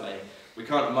miles away. We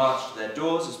can't march to their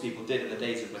doors as people did in the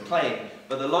days of Maclean,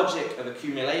 but the logic of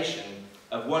accumulation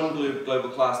of one global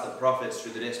class that profits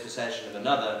through the dispossession of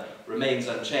another remains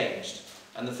unchanged.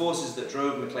 And the forces that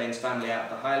drove Maclean's family out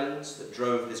of the Highlands, that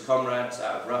drove his comrades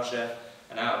out of Russia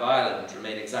and out of Ireland,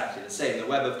 remain exactly the same. The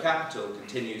web of capital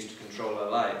continues to control our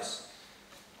lives.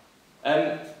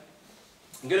 I'm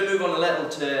going to move on a little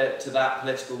to that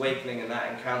political awakening and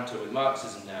that encounter with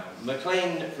Marxism now.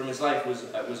 Maclean, from his life,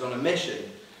 was on a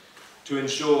mission to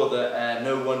ensure that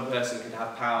no one person could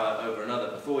have power over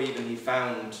another. Before even he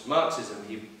found Marxism,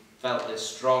 he felt this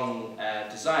strong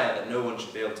desire that no one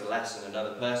should be able to lessen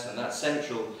another person. That's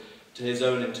central to his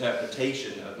own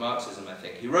interpretation of Marxism, I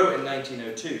think. He wrote in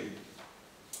 1902,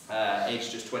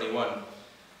 aged just 21,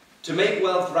 "To make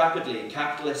wealth rapidly,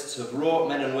 capitalists have wrought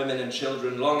men and women and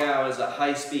children long hours at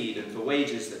high speed and for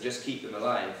wages that just keep them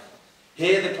alive.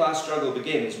 Here the class struggle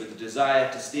begins with the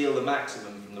desire to steal the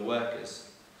maximum from the workers.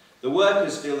 The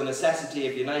workers feel the necessity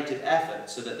of united effort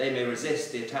so that they may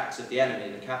resist the attacks of the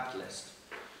enemy, the capitalist.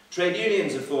 Trade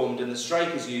unions are formed and the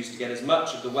strike is used to get as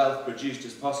much of the wealth produced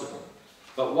as possible.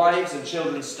 But wives and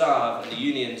children starve and the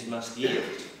unions must yield.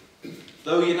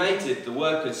 Though united, the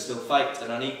workers still fight an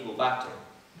unequal battle.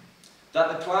 That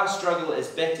the class struggle is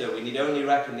bitter, we need only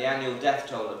reckon the annual death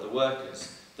toll of the workers,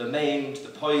 the maimed, the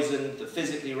poisoned, the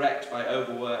physically wrecked by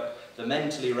overwork, the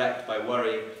mentally wrecked by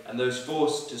worry, and those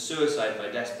forced to suicide by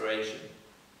desperation.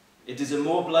 It is a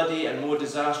more bloody and more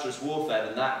disastrous warfare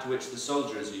than that to which the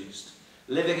soldier is used.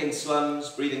 Living in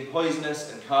slums, breathing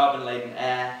poisonous and carbon-laden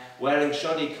air, wearing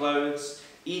shoddy clothes,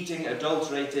 eating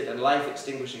adulterated and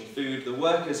life-extinguishing food, the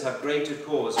workers have greater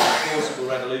cause for a forcible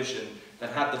revolution than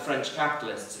had the French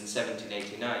capitalists in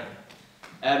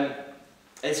 1789.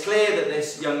 It's clear that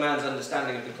this young man's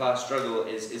understanding of the class struggle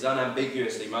is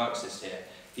unambiguously Marxist here.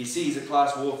 He sees a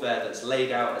class warfare that's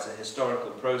laid out as a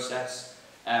historical process,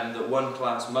 that one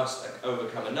class must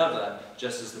overcome another,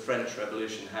 just as the French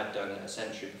Revolution had done a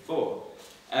century before.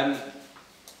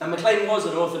 And Maclean was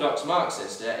an orthodox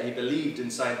Marxist. He believed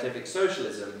in scientific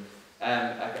socialism,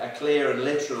 a clear and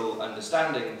literal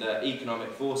understanding that economic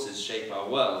forces shape our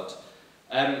world.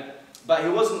 But he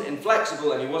wasn't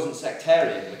inflexible and he wasn't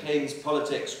sectarian. Maclean's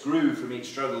politics grew from each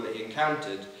struggle that he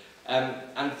encountered.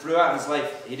 And throughout his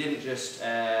life, he didn't just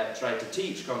try to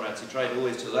teach comrades, he tried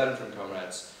always to learn from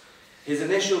comrades. His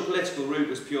initial political route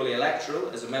was purely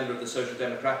electoral. As a member of the Social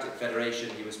Democratic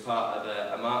Federation, he was part of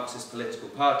a Marxist political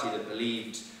party that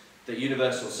believed that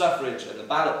universal suffrage and the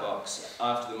ballot box,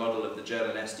 after the model of the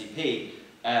German SDP,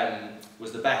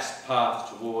 was the best path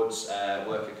towards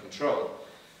worker control.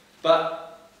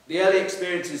 But the early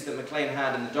experiences that Maclean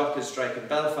had in the Dockers strike in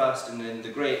Belfast and in the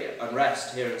great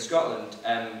unrest here in Scotland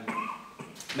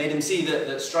made him see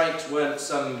that strikes weren't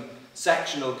some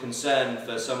sectional concern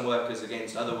for some workers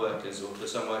against other workers or for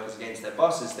some workers against their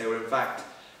bosses. They were in fact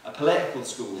a political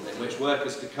school in which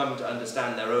workers could come to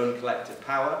understand their own collective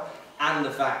power and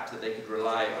the fact that they could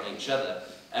rely on each other.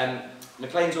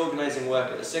 Maclean's organising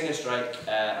work at the Singer strike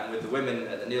and with the women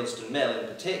at the Neilston Mill in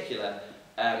particular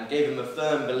gave him a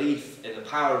firm belief in the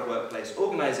power of workplace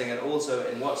organising and also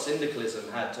in what syndicalism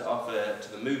had to offer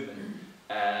to the movement.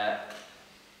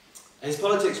 His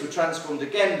politics were transformed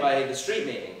again by the street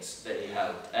meetings that he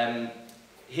held.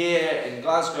 Here in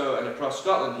Glasgow and across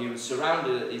Scotland, he was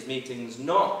surrounded at these meetings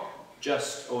not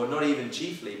just, or not even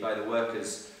chiefly, by the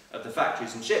workers of the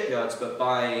factories and shipyards, but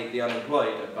by the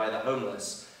unemployed and by the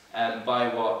homeless, by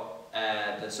what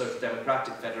the Social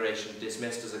Democratic Federation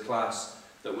dismissed as a class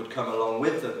that would come along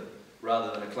with them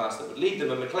rather than a class that would lead them.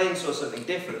 And Maclean saw something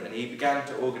different, and he began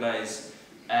to organise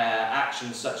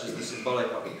actions such as the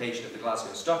symbolic occupation of the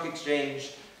Glasgow Stock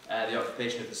Exchange, the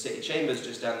occupation of the City Chambers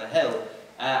just down the hill,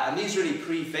 and these really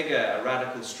prefigure a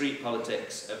radical street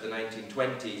politics of the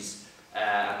 1920s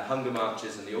and the hunger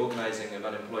marches and the organising of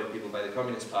unemployed people by the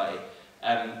Communist Party.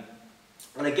 And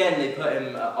again, they put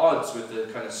him at odds with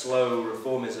the kind of slow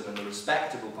reformism and the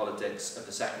respectable politics of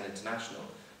the Second International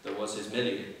that was his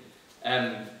milieu.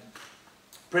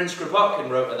 Prince Kropotkin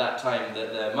wrote at that time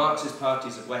that the Marxist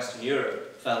parties of Western Europe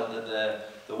felt that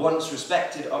the once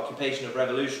respected occupation of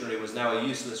revolutionary was now a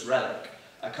useless relic,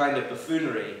 a kind of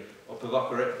buffoonery or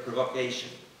provocation.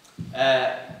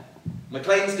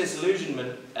 Maclean's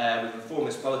disillusionment with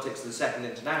reformist politics of the Second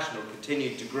International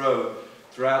continued to grow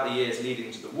throughout the years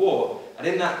leading to the war, and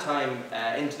in that time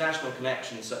international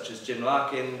connections such as Jim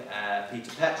Larkin,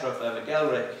 Peter Petrov, Irma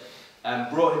Gelrich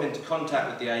brought him into contact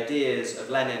with the ideas of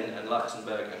Lenin and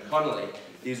Luxemburg and Connolly.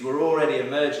 These were already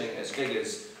emerging as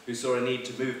figures who saw a need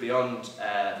to move beyond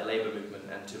the labour movement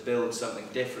and to build something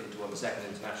different to what the Second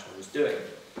International was doing.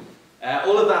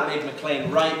 All of that made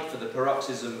Maclean ripe for the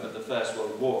paroxysm of the First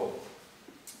World War.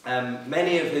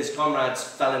 Many of his comrades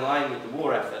fell in line with the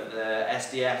war effort. The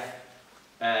SDF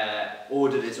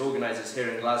ordered its organisers here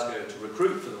in Glasgow to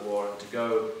recruit for the war and to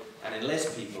go and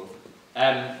enlist people.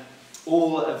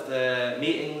 All of the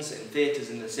meetings in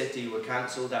theatres in the city were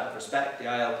cancelled out of respect. The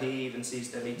ILP even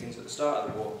ceased their meetings at the start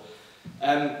of the war.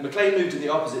 Maclean moved in the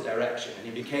opposite direction, and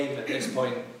he became, at this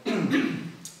point,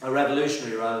 a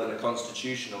revolutionary rather than a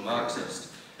constitutional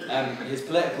Marxist. His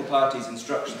political party's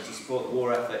instruction to support the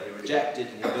war effort he rejected,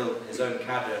 and he built his own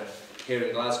cadre here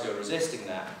in Glasgow resisting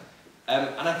that.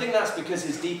 And I think that's because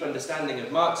his deep understanding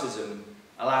of Marxism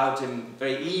allowed him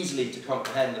very easily to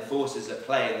comprehend the forces at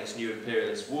play in this new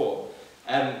imperialist war.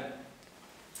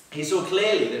 He saw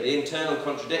clearly that the internal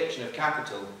contradiction of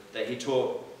capital that he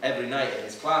taught every night in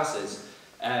his classes,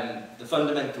 the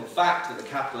fundamental fact that the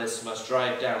capitalists must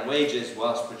drive down wages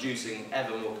whilst producing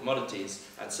ever more commodities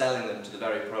and selling them to the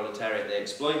very proletariat they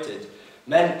exploited,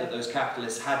 meant that those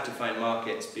capitalists had to find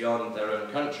markets beyond their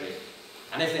own country.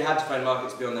 And if they had to find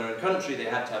markets beyond their own country, they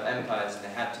had to have empires and they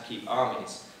had to keep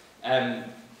armies.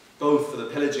 Both for the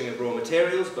pillaging of raw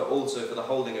materials, but also for the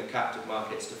holding of captive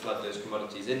markets to flood those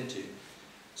commodities into.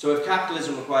 So if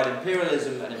capitalism required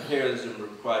imperialism and imperialism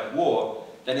required war,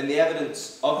 then in the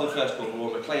evidence of the First World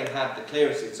War, Maclean had the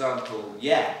clearest example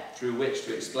yet through which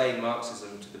to explain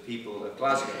Marxism to the people of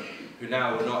Glasgow, who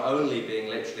now were not only being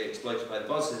literally exploited by the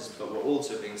bosses, but were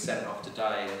also being sent off to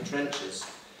die in the trenches.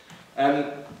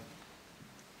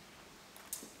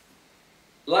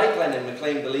 Like Lenin,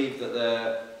 Maclean believed that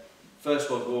the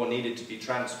First World War needed to be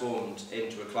transformed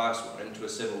into a class war, into a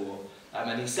civil war.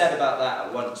 And he said about that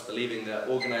at once, believing that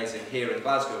organising here in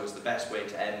Glasgow was the best way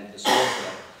to end the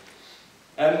slaughter.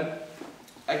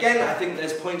 Again, I think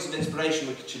there's points of inspiration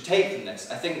we should take from this.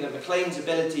 I think that Maclean's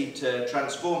ability to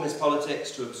transform his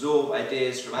politics, to absorb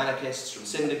ideas from anarchists, from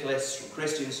syndicalists, from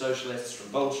Christian socialists,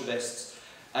 from Bolshevists,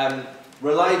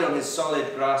 relied on his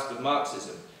solid grasp of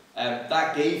Marxism.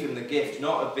 That gave him the gift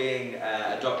not of being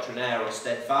a doctrinaire or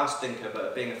steadfast thinker, but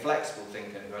of being a flexible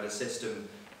thinker who had a system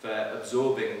for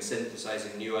absorbing and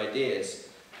synthesizing new ideas.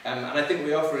 And I think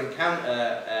we often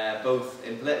encounter, both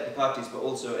in political parties but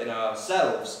also in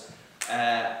ourselves,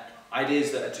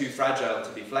 ideas that are too fragile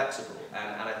to be flexible.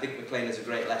 And I think Maclean is a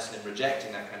great lesson in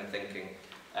rejecting that kind of thinking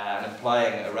and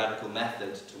applying a radical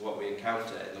method to what we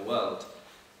encounter in the world.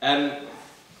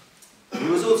 He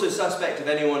was also suspect of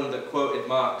anyone that quoted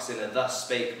Marx in a "thus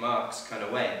spake Marx" kind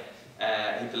of way.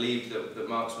 He believed that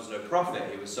Marx was no prophet,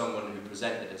 he was someone who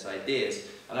presented his ideas.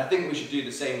 And I think we should do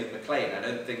the same with Maclean. I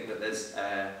don't think that there's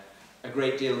a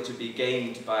great deal to be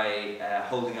gained by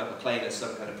holding up Maclean as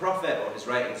some kind of prophet or his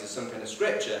writings as some kind of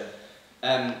scripture.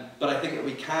 But I think that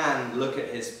we can look at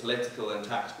his political and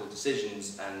tactical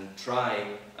decisions and try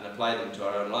and apply them to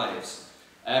our own lives.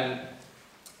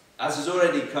 As has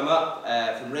already come up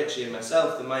from Richie and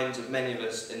myself, the minds of many of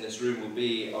us in this room will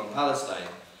be on Palestine.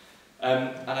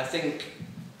 And I think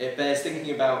it bears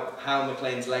thinking about how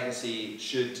Maclean's legacy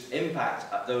should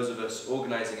impact those of us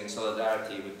organising in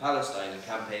solidarity with Palestine and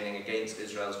campaigning against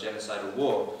Israel's genocidal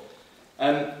war.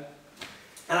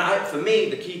 For me,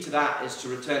 the key to that is to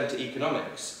return to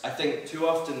economics. I think too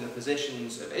often the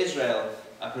positions of Israel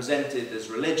are presented as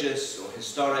religious or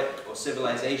historic or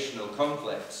civilizational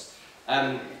conflicts.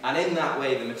 And in that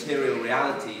way, the material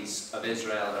realities of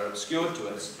Israel are obscured to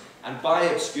us. And by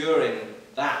obscuring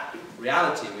that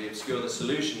reality, we obscure the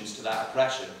solutions to that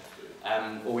oppression,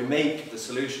 or we make the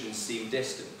solutions seem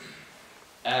distant.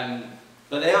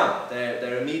 But they are.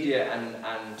 They're immediate,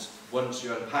 and once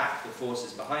you unpack the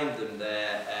forces behind them,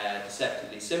 they're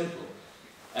deceptively simple.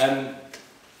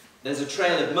 There's a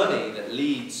trail of money that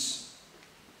leads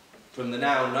from the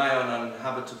now nigh on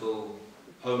uninhabitable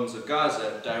homes of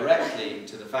Gaza directly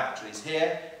to the factories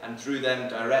here, and through them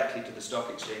directly to the stock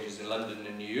exchanges in London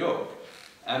and New York.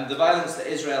 The violence that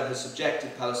Israel has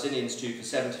subjected Palestinians to for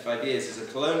 75 years is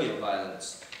a colonial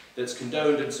violence that's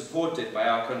condoned and supported by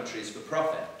our countries for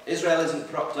profit. Israel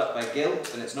isn't propped up by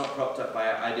guilt, and it's not propped up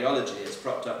by ideology, it's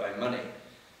propped up by money.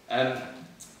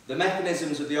 The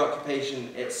mechanisms of the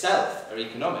occupation itself are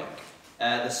economic.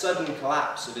 The sudden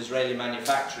collapse of Israeli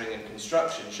manufacturing and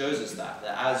construction shows us that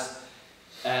as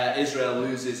Israel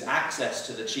loses access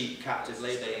to the cheap captive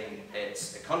labour in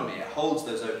its economy, it holds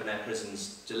those open-air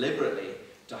prisons deliberately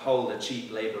to hold a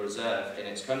cheap labour reserve in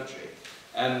its country.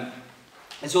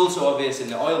 It's also obvious in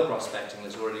the oil prospecting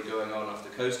that's already going on off the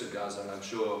coast of Gaza, and I'm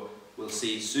sure we'll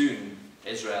see soon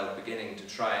Israel beginning to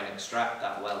try and extract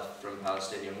that wealth from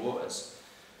Palestinian waters.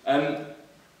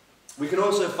 We can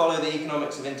also follow the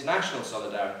economics of international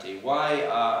solidarity. Why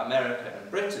are America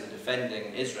and Britain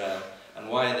defending Israel, and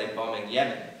why are they bombing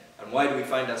Yemen? And why do we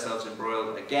find ourselves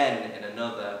embroiled again in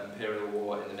another imperial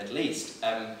war in the Middle East?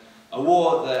 A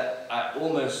war that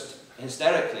almost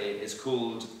hysterically is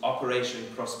called Operation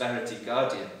Prosperity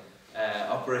Guardian,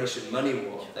 Operation Money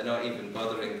War. They're not even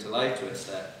bothering to lie to us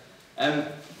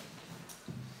there.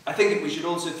 I think we should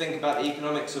also think about the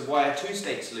economics of why a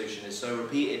two-state solution is so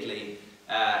repeatedly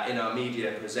in our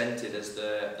media presented as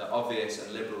the obvious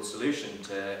and liberal solution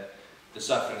to the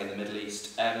suffering in the Middle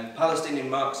East. Palestinian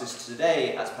Marxists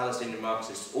today, as Palestinian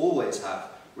Marxists always have,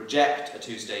 reject a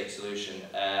two-state solution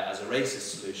as a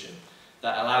racist solution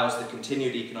that allows the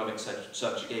continued economic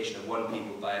subjugation of one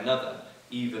people by another,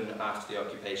 even after the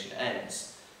occupation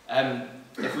ends.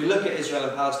 If we look at Israel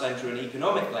and Palestine through an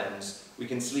economic lens, we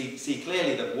can see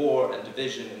clearly that war and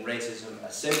division and racism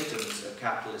are symptoms of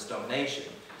capitalist domination.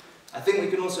 I think we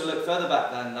can also look further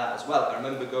back than that as well. I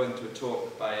remember going to a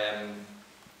talk by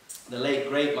the late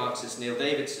great Marxist Neil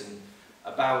Davidson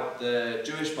about the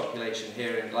Jewish population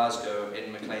here in Glasgow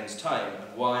in Maclean's time,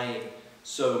 and why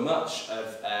so much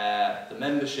of the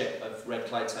membership of Red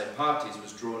Clydeside parties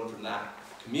was drawn from that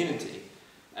community.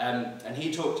 And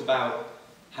he talked about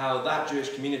how that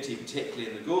Jewish community, particularly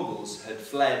in the Gorbals, had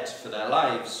fled for their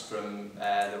lives from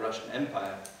the Russian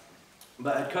Empire,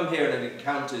 but had come here and had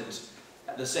encountered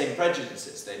the same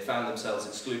prejudices. They'd found themselves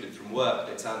excluded from work,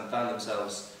 they'd found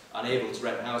themselves unable to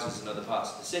rent houses in other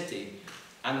parts of the city,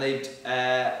 and they'd,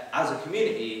 as a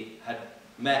community, had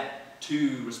met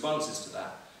two responses to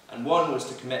that. And one was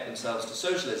to commit themselves to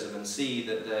socialism and see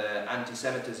that the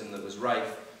anti-Semitism that was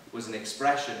rife was an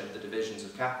expression of the divisions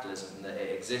of capitalism, and that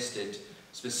it existed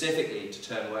specifically to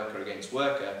turn worker against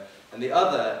worker. And the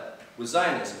other was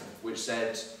Zionism, which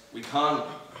said, we can't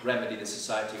remedy the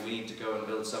society, we need to go and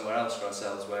build somewhere else for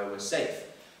ourselves where we're safe.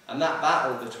 And that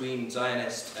battle between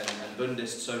Zionist and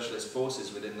Bundist socialist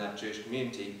forces within that Jewish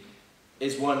community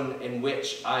is one in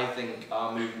which I think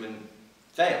our movement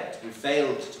failed. We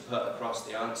failed to put across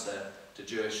the answer to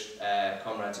Jewish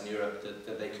comrades in Europe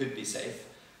that they could be safe.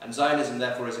 And Zionism,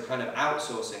 therefore, is a kind of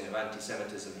outsourcing of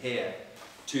anti-Semitism here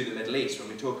to the Middle East. When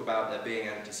we talk about there being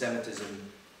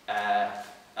anti-Semitism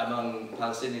among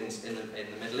Palestinians in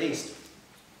the Middle East,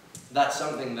 that's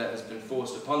something that has been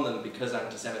forced upon them because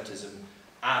anti-Semitism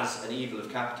as an evil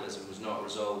of capitalism was not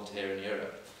resolved here in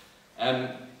Europe.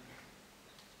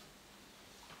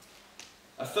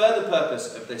 A further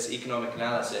purpose of this economic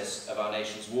analysis of our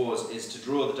nation's wars is to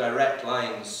draw the direct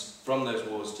lines from those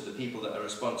wars to the people that are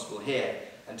responsible here,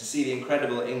 and to see the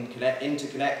incredible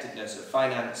interconnectedness of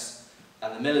finance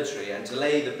and the military, and to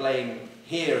lay the blame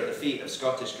here at the feet of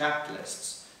Scottish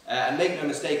capitalists. And make no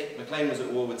mistake, Maclean was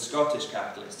at war with Scottish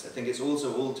capitalists. I think it's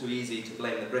also all too easy to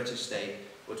blame the British state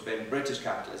or to blame British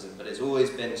capitalism, but it's always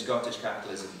been Scottish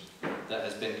capitalism that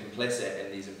has been complicit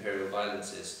in these imperial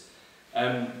violences.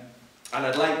 And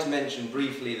I'd like to mention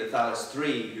briefly the Thalys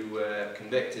 3, who were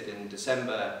convicted in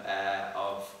December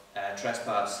of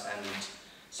trespass and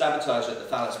sabotage at the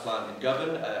Thalys plant in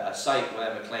Govan, a site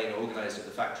where Maclean organised at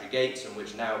the factory gates and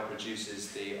which now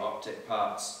produces the optic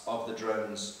parts of the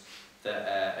drones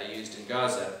that are used in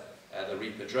Gaza, the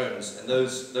Reaper drones. And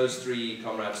those three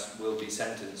comrades will be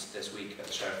sentenced this week at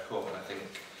the Sheriff Court, and I think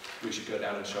we should go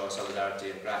down and show our solidarity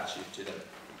and gratitude to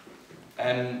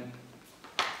them.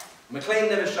 Maclean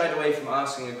never shied away from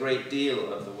asking a great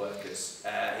deal of the workers.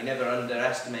 He never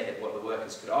underestimated what the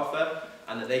workers could offer,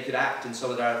 and that they could act in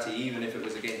solidarity even if it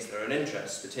was against their own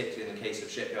interests, particularly in the case of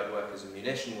shipyard workers and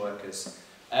munition workers.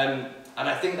 And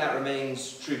I think that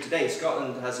remains true today.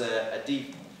 Scotland has a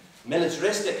deep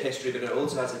militaristic history, but it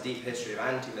also has a deep history of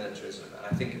anti-militarism. And I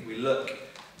think if we look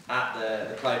at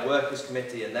the Clyde Workers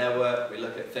Committee and their work, we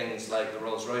look at things like the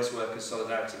Rolls-Royce workers'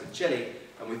 solidarity with Chile,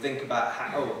 and we think about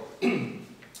how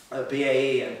at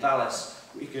BAE and Thalys,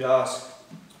 we could ask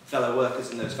fellow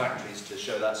workers in those factories to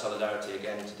show that solidarity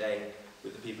again today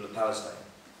with the people of Palestine.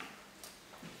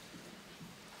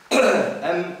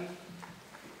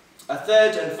 A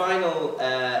third and final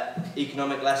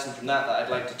economic lesson from that I'd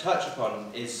like to touch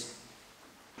upon is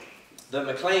that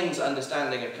Maclean's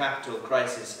understanding of capital,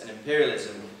 crisis and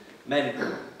imperialism meant,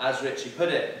 as Ritchie put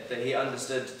it, that he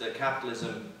understood that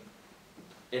capitalism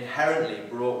inherently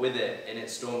brought with it in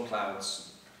its storm clouds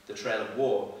the trail of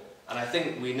war. And I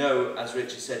think we know, as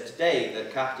Ritchie said today,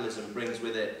 that capitalism brings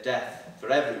with it death for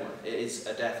everyone. It is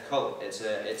a death cult. It's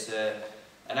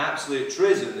an absolute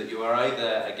truism that you are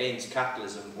either against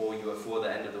capitalism or you are for the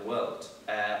end of the world.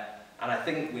 And I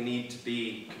think we need to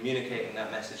be communicating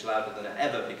that message louder than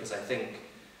ever, because I think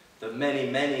that many,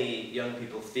 many young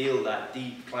people feel that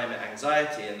deep climate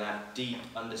anxiety and that deep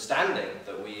understanding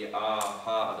that we are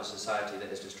part of a society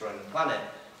that is destroying the planet.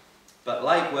 But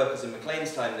like workers in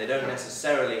Maclean's time, they don't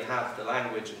necessarily have the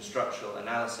language and structural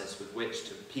analysis with which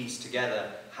to piece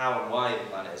together how and why the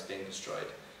planet is being destroyed.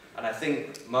 And I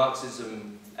think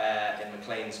Marxism in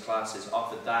Maclean's classes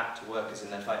offered that to workers in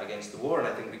their fight against the war, and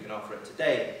I think we can offer it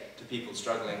today to people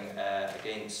struggling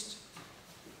against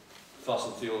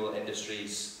fossil fuel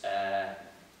industries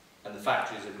and the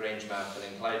factories at Grangemouth and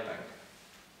in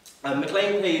Clydebank.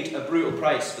 Maclean paid a brutal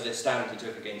price for this stand he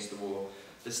took against the war.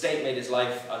 The state made his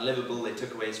life unlivable, they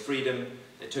took away his freedom,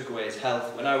 they took away his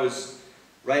health. When I was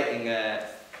writing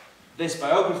this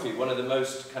biography, one of the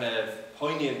most kind of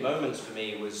poignant moments for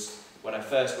me was when I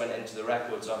first went into the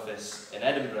records office in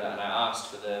Edinburgh and I asked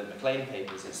for the Maclean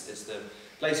papers. It's the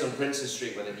place on Princes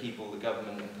Street where they keep all the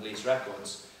government and police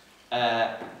records.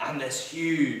 And this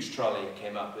huge trolley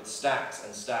came up with stacks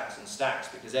and stacks and stacks,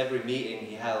 because every meeting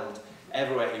he held,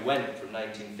 everywhere he went from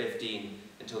 1915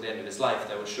 until the end of his life,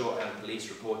 there were shorthand police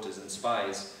reporters and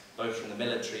spies, both from the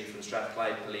military, from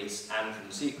Strathclyde Police and from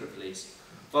the secret police,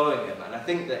 following him. And I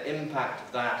think the impact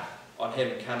of that on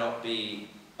him cannot be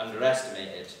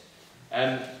underestimated.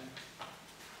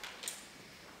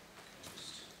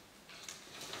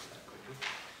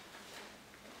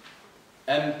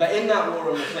 But in that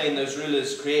war on Maclean, those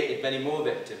rulers created many more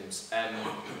victims.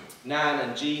 Nan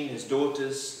and Jean, his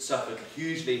daughters, suffered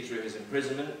hugely through his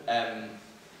imprisonment,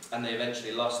 and they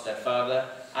eventually lost their father.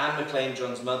 Anne Maclean,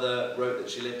 John's mother, wrote that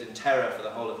she lived in terror for the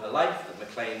whole of her life, that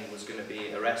Maclean was going to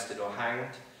be arrested or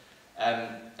hanged.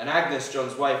 And Agnes,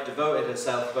 John's wife, devoted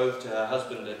herself both to her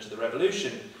husband and to the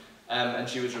revolution, and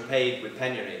she was repaid with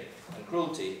penury and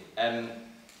cruelty,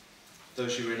 though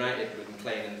she reunited with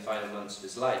Maclean in the final months of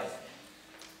his life.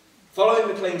 Following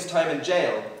Maclean's time in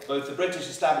jail, both the British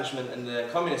establishment and the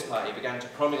Communist Party began to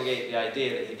promulgate the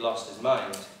idea that he'd lost his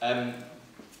mind.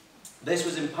 This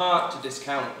was in part to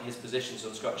discount his positions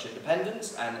on Scottish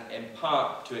independence, and in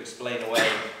part to explain away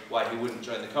why he wouldn't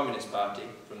join the Communist Party,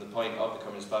 from the point of the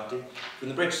Communist Party. From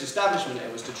the British establishment,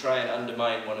 it was to try and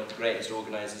undermine one of the greatest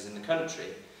organisers in the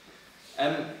country.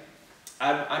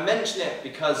 I mention it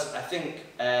because I think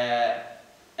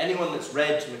anyone that's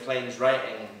read Maclean's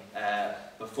writing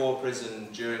before prison,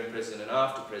 during prison and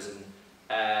after prison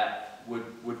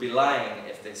would be lying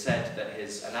if they said that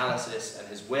his analysis and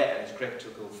his wit and his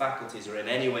critical faculties are in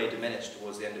any way diminished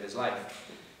towards the end of his life.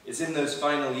 It's in those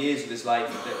final years of his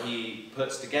life that he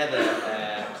puts together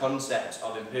concepts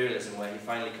of imperialism, where he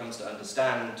finally comes to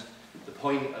understand the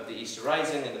point of the Easter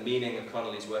Rising and the meaning of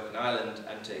Connolly's work in Ireland,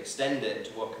 and to extend it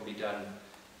to what can be done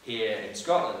here in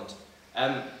Scotland.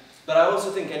 But I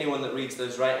also think anyone that reads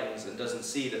those writings and doesn't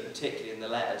see that, particularly in the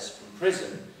letters from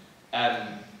prison,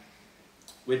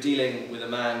 we're dealing with a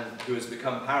man who has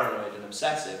become paranoid and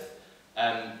obsessive.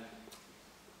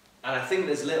 And I think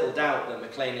there's little doubt that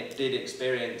Maclean did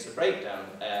experience a breakdown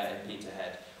in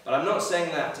Peterhead. But I'm not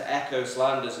saying that to echo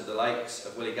slanders of the likes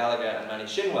of Willie Gallagher and Manny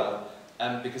Shinwell,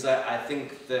 because I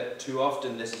think that too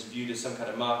often this is viewed as some kind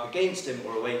of mark against him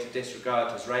or a way to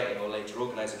disregard his writing or later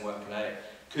organising work, and I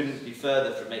couldn't be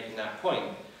further from making that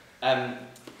point.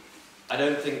 I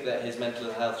don't think that his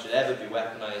mental health should ever be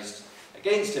weaponised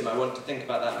against him. I want to think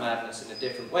about that madness in a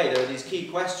different way. There are these key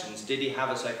questions. Did he have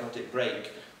a psychotic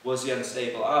break? Was he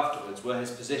unstable afterwards? Were his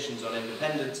positions on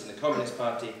independence and the Communist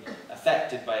Party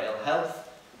affected by ill health?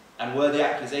 And were the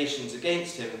accusations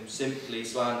against him simply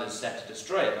slanders set to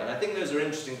destroy him? And I think those are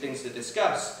interesting things to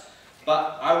discuss,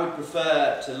 but I would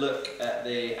prefer to look at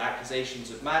the accusations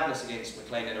of madness against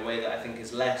Maclean in a way that I think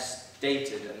is less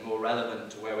dated and more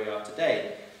relevant to where we are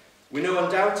today. We know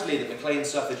undoubtedly that Maclean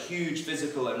suffered huge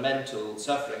physical and mental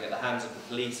suffering at the hands of the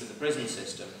police and the prison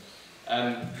system.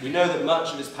 We know that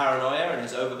much of his paranoia and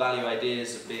his overvalue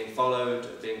ideas of being followed,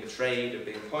 of being betrayed, of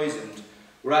being poisoned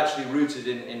were actually rooted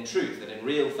in truth and in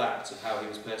real facts of how he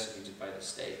was persecuted by the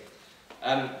state.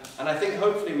 And I think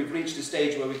hopefully we've reached a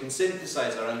stage where we can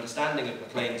synthesise our understanding of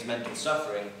Maclean's mental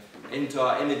suffering into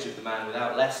our image of the man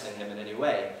without lessening him in any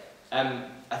way.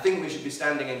 I think we should be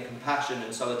standing in compassion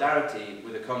and solidarity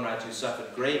with a comrade who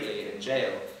suffered greatly in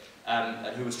jail,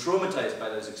 and who was traumatised by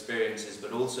those experiences,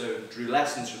 but also drew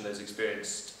lessons from those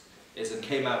experiences and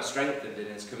came out strengthened in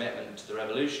his commitment to the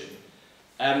revolution.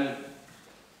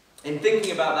 In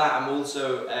thinking about that, I'm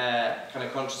also kind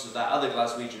of conscious of that other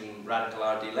Glaswegian radical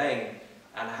R.D. Laing,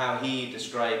 and how he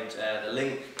described the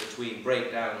link between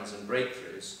breakdowns and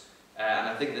breakthroughs. And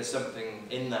I think there's something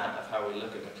in that of how we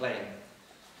look at Maclean.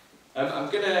 I'm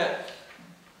going to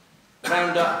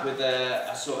round up with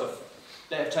a sort of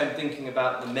bit of time thinking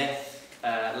about the myth,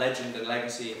 legend and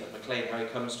legacy of Maclean, how he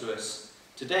comes to us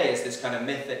today as this kind of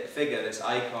mythic figure, this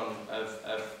icon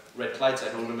of Red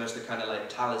Clydeside, almost a kind of like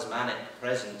talismanic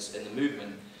presence in the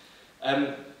movement.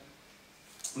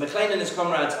 Maclean and his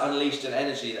comrades unleashed an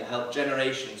energy that helped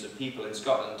generations of people in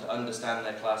Scotland to understand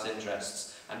their class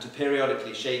interests and to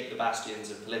periodically shake the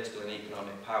bastions of political and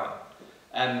economic power.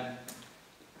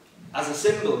 As a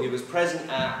symbol, he was present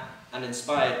at and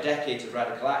inspired decades of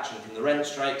radical action, from the rent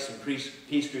strikes and peace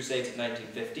crusades of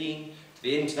 1915 to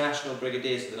the international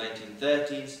brigadiers of the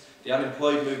 1930s, the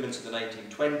unemployed movements of the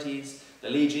 1920s, the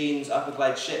Lee Jeans, Upper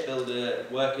Clyde shipbuilder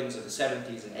workings of the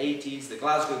 70s and 80s, the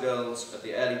Glasgow girls of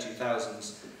the early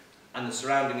 2000s, and the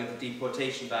surrounding of the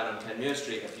deportation ban on Kenmure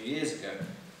Street a few years ago.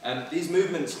 These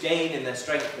movements gain in their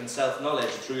strength and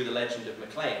self-knowledge through the legend of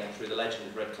Maclean and through the legend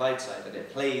of Red Clydeside, and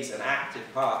it plays an active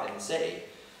part in the city.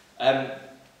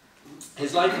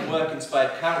 His life and work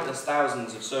inspired countless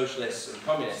thousands of socialists and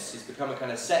communists. He's become a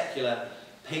kind of secular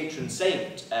patron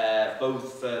saint,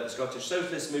 both for the Scottish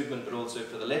socialist movement, but also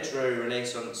for the literary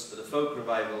renaissance, for the folk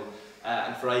revival,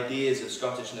 and for ideas of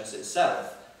Scottishness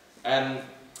itself.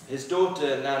 His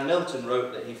daughter, Nan Milton,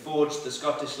 wrote that he forged the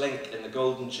Scottish link in the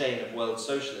golden chain of world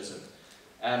socialism.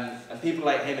 And people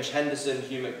like Hamish Henderson,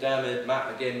 Hugh McDermott, Matt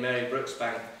McGinn, Mary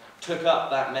Brooksbank took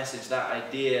up that message, that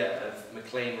idea of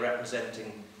Maclean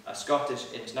representing a Scottish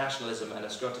internationalism and a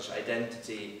Scottish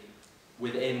identity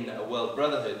within a world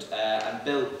brotherhood, and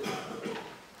built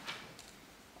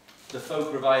the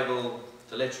folk revival,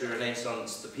 the literary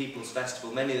renaissance, the People's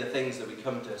Festival, many of the things that we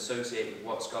come to associate with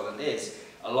what Scotland is,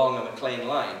 along a Maclean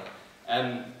line.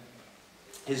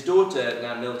 His daughter,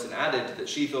 Nan Milton, added that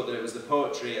she thought that it was the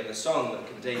poetry and the song that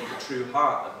contained the true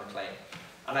heart of Maclean.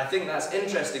 And I think that's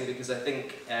interesting because I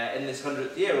think in this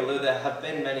 100th year, although there have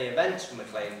been many events for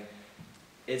Maclean,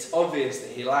 it's obvious that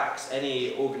he lacks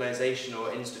any organisation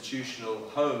or institutional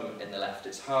home in the left.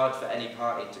 It's hard for any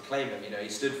party to claim him. You know, he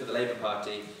stood for the Labour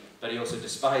Party, but he also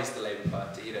despised the Labour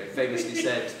Party. You know, he famously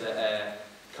said that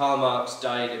Karl Marx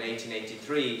died in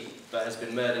 1883, but has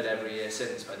been murdered every year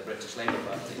since by the British Labour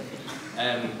Party,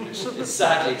 which is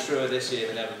sadly truer this year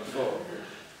than ever before.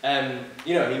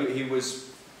 You know, he was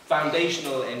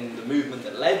foundational in the movement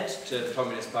that led to the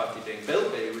Communist Party being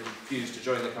built, but he refused to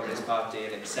join the Communist Party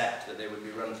and accept that they would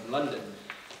be run from London.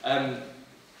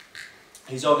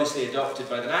 He's obviously adopted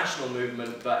by the national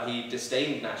movement, but he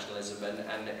disdained nationalism,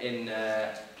 and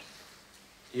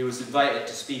he was invited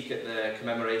to speak at the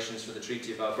commemorations for the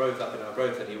Treaty of Arbroath up in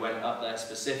Arbroath, and he went up there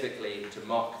specifically to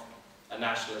mock a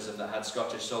nationalism that had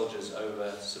Scottish soldiers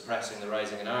over suppressing the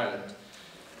rising in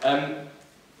Ireland.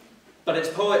 But it's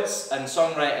poets and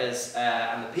songwriters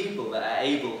and the people that are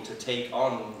able to take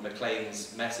on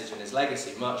Maclean's message and his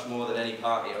legacy much more than any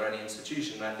party or any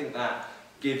institution, and I think that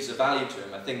gives a value to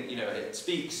him. I think, you know, it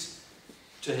speaks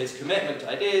to his commitment to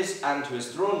ideas and to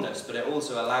his thrownness, but it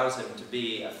also allows him to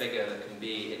be a figure that can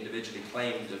be individually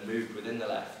claimed and moved within the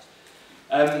left.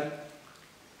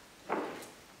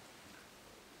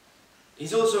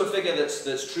 He's also a figure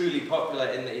that's truly popular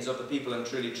in that he's of the people and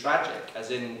truly tragic, as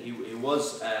in he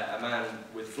was a man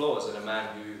with flaws and a man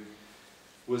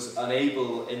who was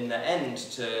unable in the end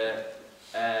to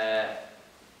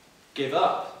give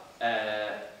up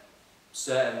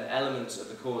certain elements of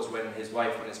the cause when his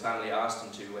wife and his family asked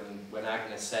him to, when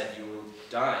Agnes said, "You will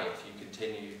die if you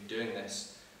continue doing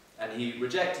this." And he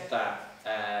rejected that,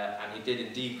 and he did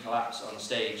indeed collapse on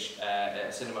stage at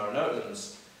a cinema in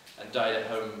Oatlands and died at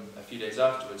home a few days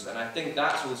afterwards. And I think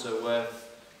that's also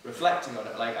worth reflecting on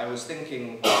it. Like, I was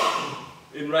thinking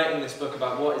in writing this book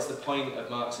about what is the point of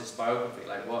Marxist biography,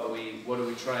 like what are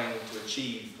we trying to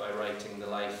achieve by writing the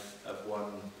life of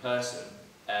one person?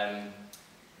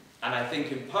 And I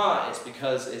think in part it's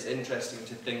because it's interesting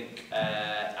to think,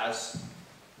 as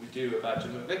we do about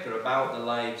Jim McVicar, about the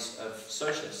lives of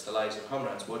socialists, the lives of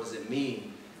comrades. What does it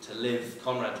mean to live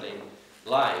comradely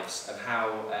lives, and how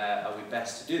are we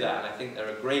best to do that? And I think there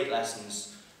are great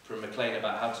lessons from Maclean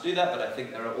about how to do that, but I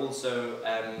think there are also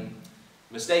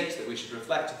mistakes that we should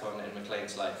reflect upon in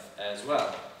Maclean's life as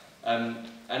well.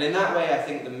 And in that way, I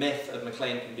think the myth of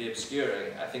Maclean can be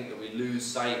obscuring. I think that we lose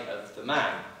sight of the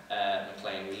man,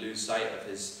 Maclean. We lose sight of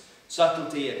his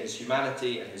subtlety and his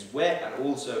humanity and his wit and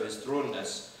also his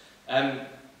thrownness.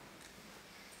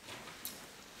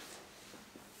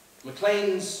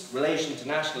 Maclean's relation to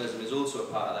nationalism is also a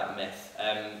part of that myth,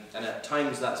 and at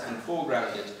times that's been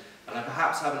foregrounded, and I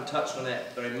perhaps haven't touched on it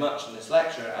very much in this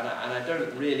lecture, and I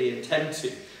don't really intend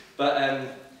to, but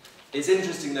it's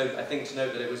interesting though, I think, to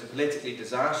note that it was a politically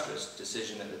disastrous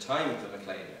decision at the time for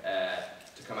Maclean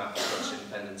to come out with Scottish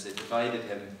independence. It divided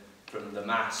him from the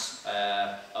mass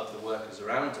of the workers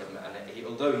around him, and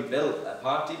although he built a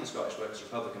party, the Scottish Workers'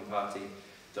 Republican Party,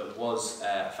 that was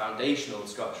a foundational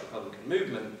Scottish Republican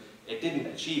movement, it didn't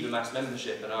achieve a mass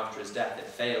membership, and after his death it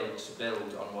failed to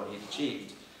build on what he'd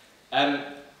achieved.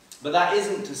 But that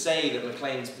isn't to say that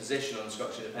Maclean's position on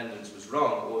Scottish independence was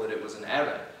wrong, or that it was an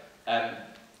error.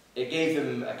 It gave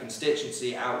him a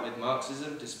constituency out with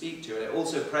Marxism to speak to, and it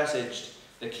also presaged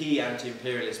the key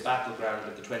anti-imperialist battleground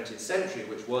of the 20th century,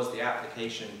 which was the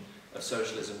application of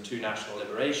socialism to national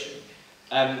liberation.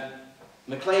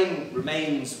 Maclean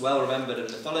remains well remembered and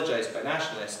mythologized by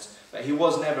nationalists, but he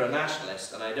was never a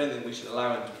nationalist, and I don't think we should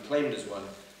allow him to be claimed as one.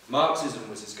 Marxism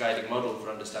was his guiding model for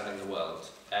understanding the world,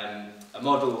 a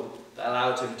model that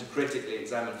allowed him to critically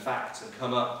examine facts and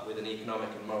come up with an economic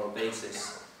and moral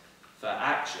basis for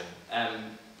action.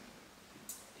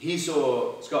 He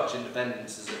saw Scottish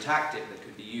independence as a tactic that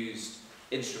could be used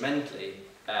instrumentally.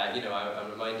 You know, I'm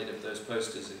reminded of those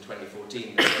posters in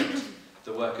 2014 that said,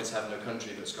 "The workers have no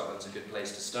country, but Scotland's a good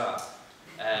place to start."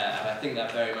 And I think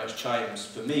that very much chimes,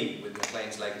 for me, with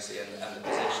Maclean's legacy and the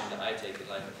position that I take in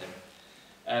line with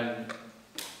him.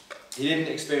 He didn't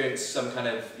experience some kind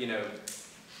of, you know,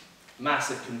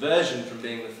 massive conversion from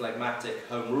being the phlegmatic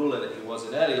home ruler that he was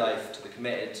in early life to the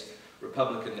committed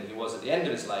Republican that he was at the end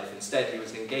of his life. Instead, he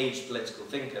was an engaged political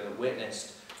thinker that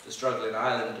witnessed the struggle in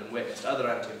Ireland and witnessed other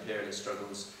anti-imperialist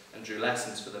struggles and drew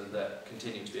lessons for them that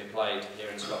continue to be applied here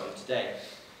in Scotland today.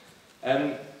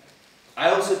 I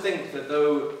also think that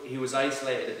though he was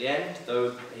isolated at the end,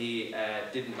 though he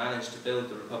didn't manage to build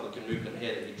the Republican movement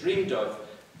here that he dreamed of,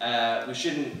 we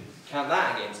shouldn't count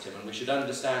that against him, and we should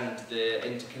understand the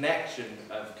interconnection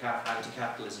of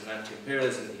anti-capitalism and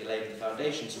anti-imperialism that he laid the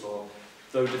foundations for,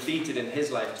 though defeated in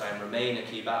his lifetime, remain a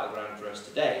key battleground for us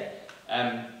today.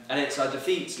 And it's our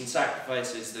defeats and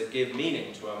sacrifices that give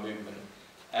meaning to our movement.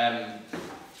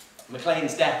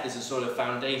 Maclean's death is a sort of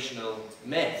foundational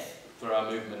myth for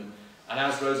our movement, and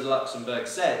as Rosa Luxemburg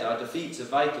said, our defeats are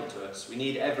vital to us. We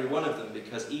need every one of them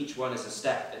because each one is a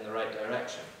step in the right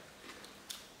direction.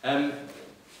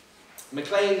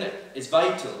 Maclean is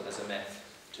vital as a myth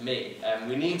to me.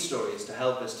 We need stories to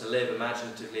help us to live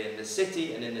imaginatively in this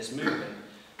city and in this movement.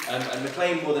 And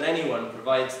Maclean, more than anyone,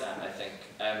 provides that, I think.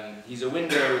 He's a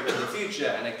window to the future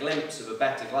and a glimpse of a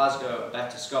better Glasgow, a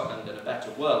better Scotland and a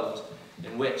better world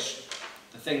in which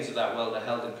the things of that world are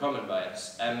held in common by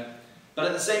us. But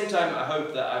at the same time, I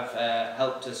hope that I've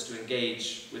helped us to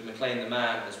engage with Maclean the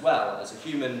man as well, as a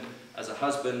human, as a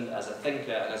husband, as a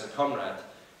thinker and as a comrade.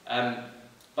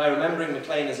 By remembering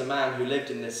Maclean as a man who lived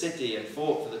in this city and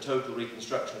fought for the total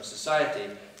reconstruction of society,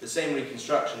 the same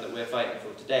reconstruction that we're fighting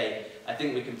for today, I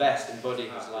think we can best embody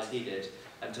his life he did,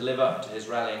 and to live up to his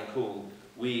rallying call,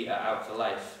 we are out for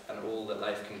life and all that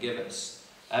life can give us.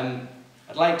 I'd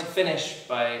like to finish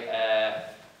by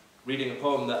reading a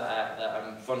poem that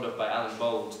I'm fond of by Alan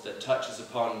Bold that touches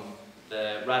upon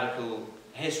the radical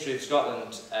history of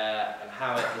Scotland and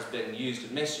how it has been used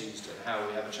and misused and how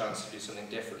we have a chance to do something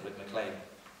different with Maclean.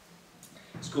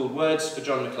 It's called Words for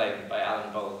John Maclean by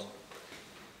Alan Bold.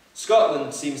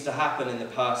 Scotland seems to happen in the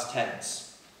past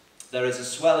tense. There is a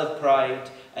swell of pride,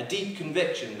 a deep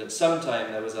conviction that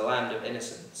sometime there was a land of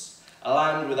innocence, a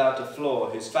land without a flaw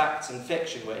whose facts and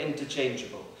fiction were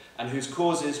interchangeable and whose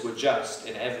causes were just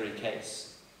in every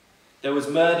case. There was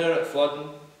murder at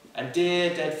Flodden, and dear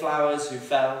dead flowers who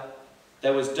fell.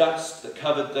 There was dust that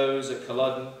covered those at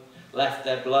Culloden, left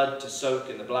their blood to soak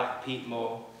in the black peat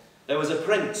moor. There was a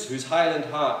prince whose Highland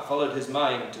heart followed his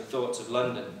mind to thoughts of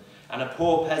London, and a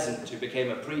poor peasant who became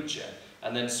a preacher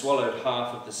and then swallowed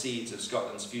half of the seeds of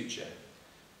Scotland's future.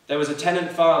 There was a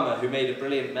tenant farmer who made a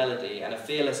brilliant melody and a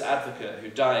fearless advocate who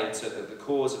died so that the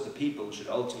cause of the people should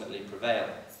ultimately prevail.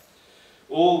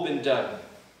 All been done.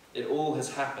 It all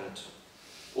has happened.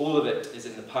 All of it is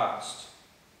in the past.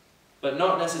 But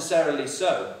not necessarily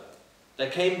so. There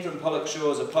came from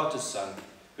Pollokshaws a potter's son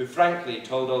who frankly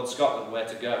told old Scotland where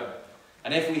to go.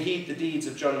 And if we heed the deeds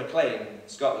of John Maclean,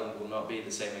 Scotland will not be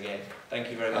the same again. Thank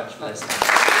you very much for listening.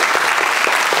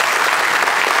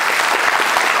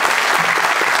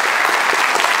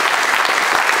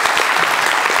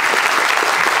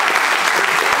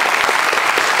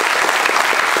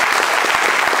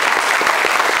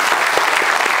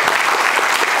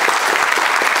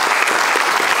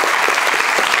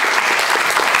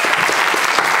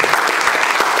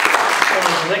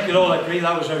 I think you'll all agree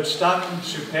that was outstanding,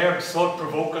 superb,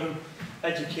 thought-provoking,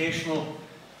 educational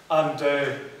and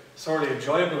thoroughly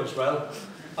enjoyable as well.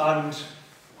 And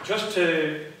just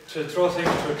to draw things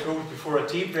to a close before a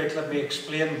tea break, let me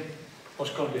explain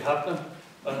what's going to be happening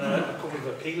and a couple of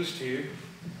appeals to you.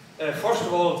 First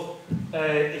of all,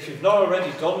 if you've not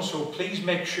already done so, please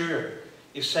make sure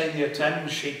you sign the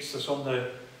attendance sheets that's on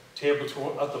the table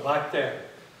at the back there.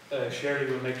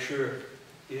 Shirley will make sure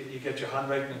you get your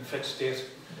handwriting in fit state.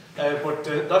 But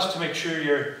that's to make sure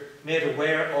you're made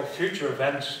aware of future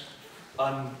events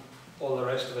and all the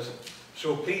rest of it.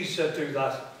 So please do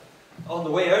that. On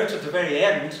the way out at the very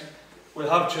end, we'll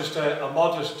have just a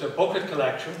modest bucket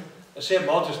collection. I say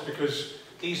modest because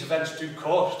these events do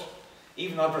cost.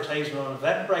 Even advertising on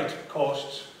Eventbrite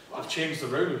costs. I've changed the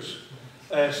rules.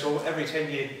 So every time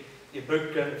you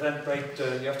book an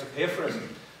Eventbrite, you have to pay for it.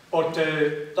 But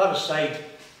that aside,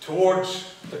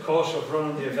 towards the cost of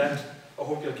running the event, I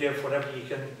hope you'll give whatever you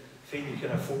can feel you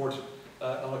can afford, and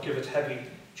I'll give it heavy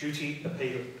duty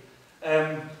appeal.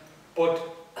 But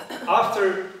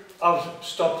after I've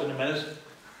stopped in a minute,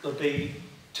 there'll be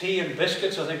tea and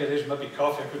biscuits, I think it is, maybe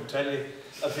coffee, I couldn't tell you,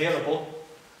 available,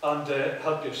 and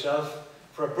help yourself.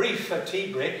 For a brief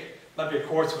tea break, maybe a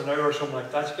quarter of an hour or something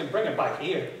like that, you can bring it back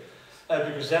here,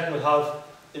 because then we'll have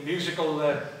the musical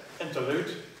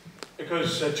interlude,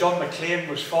 because John Maclean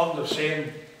was fond of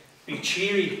saying, "Be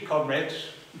cheery, comrades.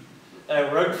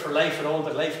 We're out for life and all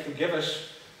that life can give us."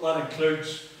 Well, that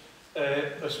includes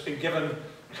us been given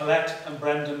Colette and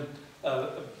Brendan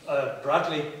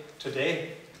Bradley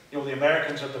today. You know, the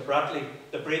Americans have the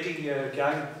Brady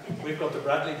gang. We've got the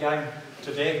Bradley gang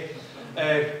today.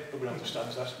 Nobody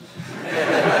understands that.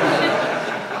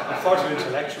 I'm far too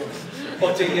intellectual.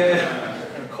 But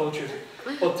and cultured.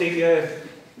 But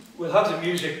we'll have the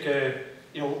music,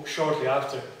 you know, shortly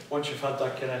after. Once you've had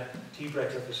that kind of tea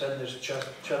break, like I said, there's a chat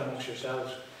amongst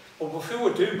yourselves. But before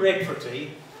we do break for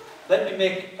tea, let me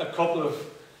make a couple of,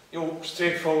 you know,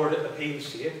 straightforward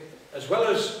appeals to you. As well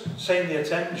as sign the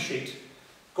attendance sheet,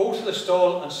 go to the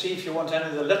stall and see if you want any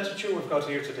of the literature we've got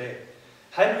here today.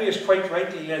 Henry has quite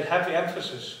rightly laid heavy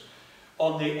emphasis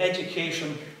on the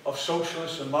education of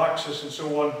socialists and Marxists and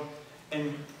so on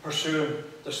in pursuing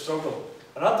the struggle.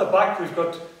 And at the back we've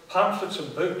got pamphlets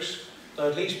and books that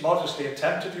at least modestly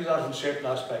attempt to do that in certain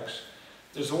aspects.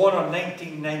 There's the one on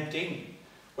 1919,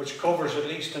 which covers, at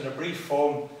least in a brief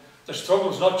form, the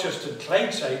struggles not just in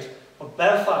Clydeside, but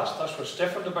Belfast. That's what's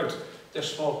different about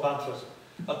this small pamphlet.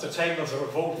 at the time of the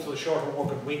revolt for the shorter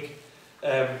working week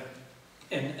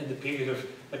in the period of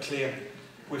Maclean.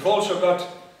 We've also got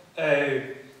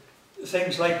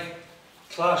things like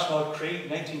Clásnod Creed,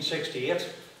 1968,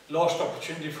 lost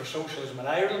opportunity for socialism in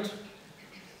Ireland,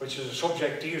 which is a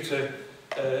subject dear to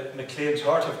Maclean's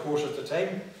heart, of course, at the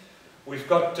time. We've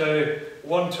got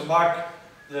one to mark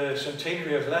the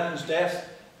centenary of Lenin's death,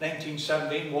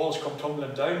 1917, Walls Come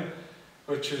Tumbling Down,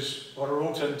 which is what I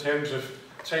wrote in terms of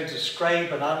trying to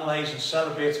describe and analyse and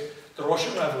celebrate the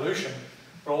Russian Revolution,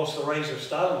 but also the rise of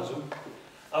Stalinism.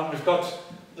 And we've got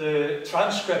the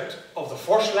transcript of the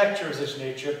first lecture of this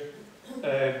nature,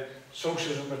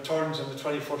 Socialism Returns in the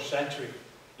 21st Century,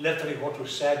 literally what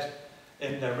was said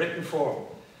in written form.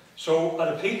 So I'd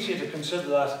appeal to you to consider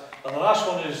that. And the last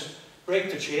one is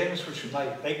Break the Chains, which is my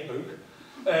big book,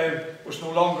 was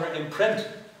no longer in print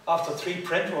after 3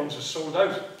 print runs is sold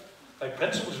out. My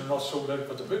principles are not sold out,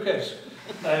 but the book is.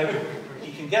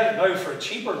 You can get it now for a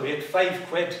cheaper rate,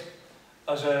 £5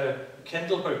 as a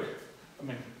Kindle book. I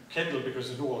mean, Kindle because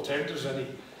there's no alternatives, any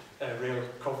real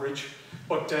coverage.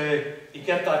 But you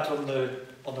get that on the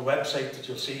website that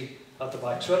you'll see at the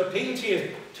back. So I'd appeal to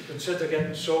you to consider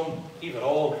getting some, even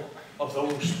all of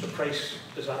those. The price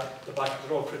is at the back.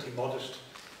 They're all pretty modest.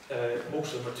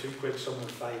 Most of them are £2, some of them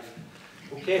 5.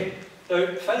 Okay.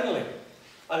 Now, finally,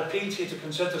 I'd appeal to you to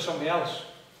consider something else.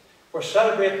 We're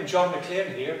celebrating John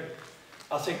Maclean here.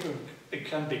 I think we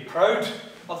can be proud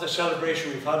of the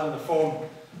celebration we've had in the form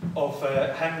of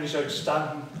Henry's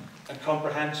outstanding and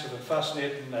comprehensive and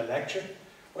fascinating lecture.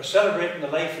 We're celebrating the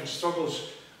life and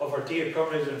struggles of our dear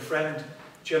comrade and friend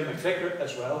Jim McVicar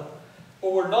as well.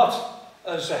 But we're not,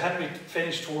 as Henry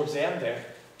finished towards the end there,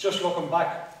 just looking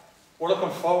back. We're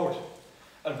looking forward.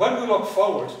 And when we look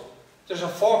forward, there's a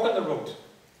fork in the road.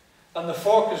 And the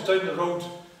fork is down the road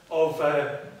of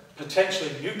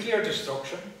potentially nuclear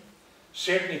destruction,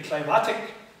 certainly climatic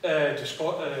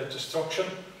destruction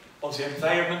of the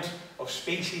environment, of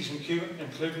species,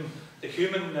 including the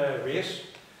human race.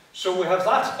 So we have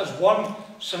that as one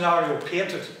scenario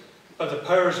painted by the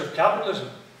powers of capitalism.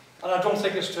 And I don't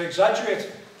think it's to exaggerate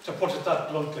to put it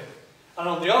that bluntly. And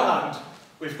on the other hand,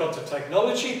 we've got the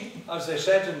technology, as they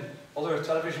said in other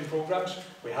television programs.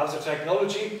 We have the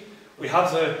technology, we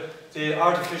have the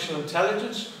artificial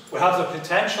intelligence, we have the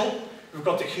potential, we've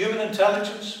got the human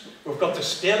intelligence, we've got the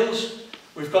skills,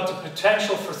 we've got the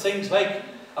potential for things like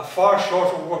a far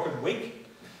shorter working week,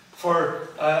 for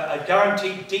a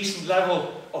guaranteed decent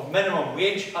level of minimum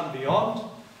wage and beyond,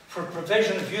 for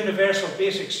provision of universal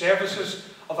basic services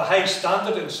of a high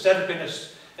standard instead of being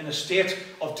in a state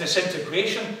of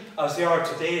disintegration as they are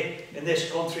today in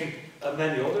this country and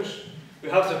many others. We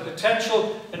have the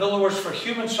potential, in other words, for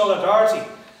human solidarity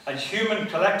and human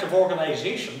collective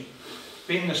organisation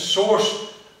being the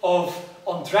source of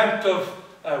undreamt of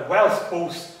wealth,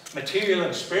 both material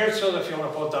and spiritual, if you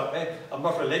want to put it that way. I'm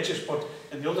not religious, but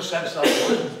in the other sense that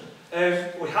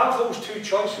word. We have those two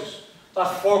choices,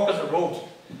 that fork in the road.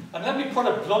 And let me put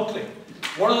it bluntly,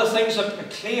 one of the things that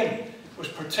Maclean was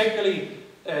particularly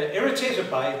irritated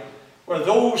by were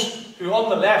those who on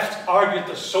the left argued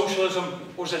that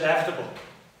socialism was inevitable.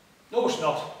 No, it's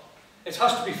not. It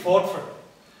has to be fought for.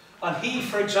 And he,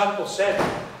 for example, said,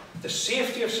 the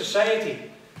safety of society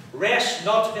rests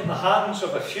not in the hands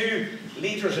of a few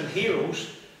leaders and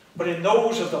heroes, but in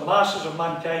those of the masses of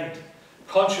mankind,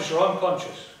 conscious or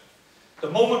unconscious. The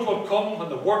moment will come when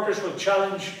the workers will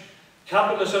challenge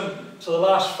capitalism to the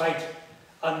last fight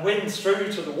and win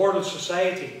through to the world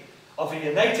society of a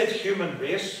united human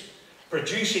race,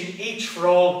 producing each for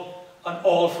all and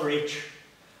all for each.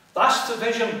 That's the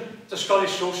vision the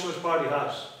Scottish Socialist Party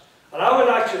has. And I would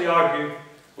actually argue,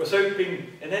 without being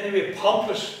in any way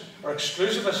pompous or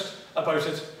exclusivist about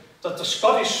it, that the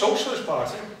Scottish Socialist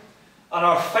Party and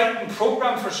our fighting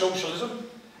programme for socialism,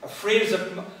 a phrase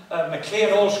that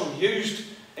Maclean also used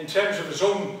in terms of his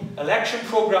own election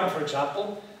programme, for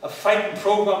example, a fighting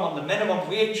programme on the minimum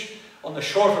wage, on the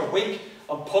shorter week,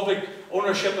 on public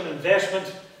ownership and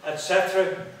investment,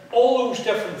 etc. All those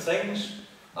different things,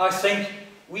 I think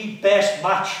we best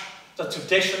match the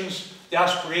traditions, the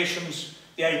aspirations,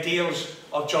 the ideals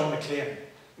of John Maclean.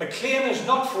 Maclean is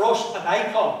not for us an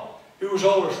icon who was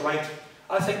always right.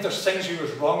 I think there's things he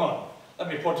was wrong on. Let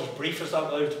me put it as brief as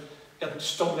that without getting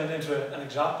stumbling into an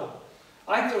example.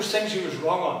 I think there's things he was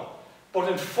wrong on.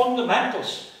 But in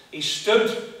fundamentals, he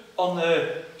stood on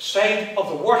the side of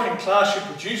the working class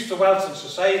who produced the wealth in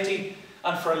society,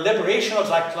 and for a liberation of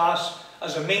that class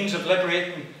as a means of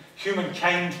liberating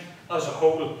humankind as a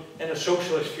whole in a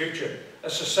socialist future. A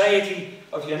society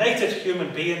of united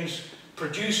human beings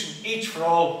producing each for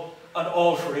all and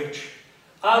all for each.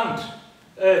 And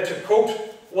to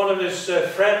quote one of his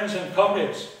friends and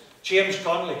comrades, James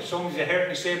Connolly. Some of you heard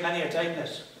me say many a time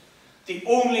this. The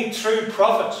only true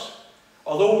prophets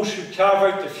are those who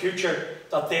carve out the future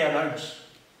that they announce.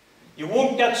 You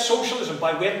won't get socialism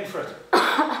by waiting for it.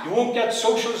 You won't get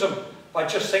socialism by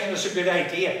just thinking it's a good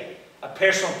idea, a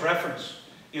personal preference.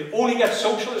 You'll only get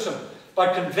socialism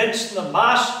by convincing the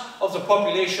mass of the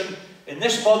population in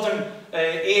this modern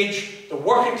age, the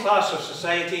working class of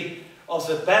society, of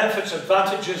the benefits,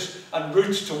 advantages and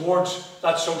routes towards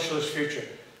that socialist future.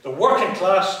 The working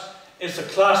class is the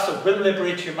class that will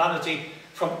liberate humanity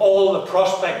from all the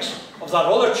prospects of that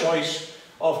other choice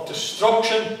of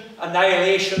destruction,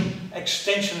 annihilation,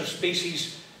 extinction of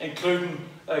species, including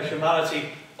humanity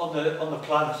on the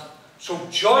planet. So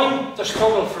join the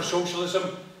struggle for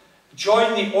socialism,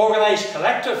 join the organised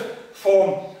collective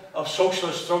form of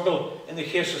socialist struggle in the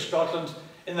case of Scotland,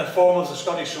 in the form of the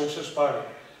Scottish Socialist Party.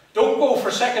 Don't go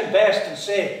for second best and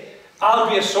say, I'll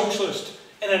be a socialist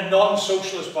in a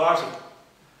non-socialist party.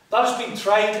 That has been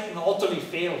tried and utterly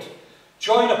failed.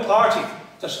 Join a party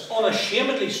that's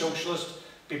unashamedly socialist,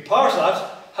 be part of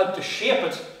that, help to shape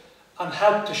it, and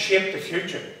help to shape the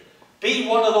future. Be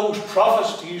one of those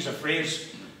prophets, to use a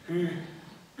phrase, who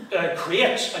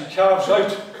creates and carves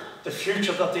out the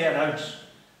future that they announce.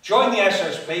 Join the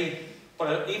SSP,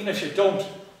 but even if you don't,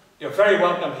 you're very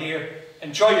welcome here.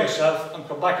 Enjoy yourself and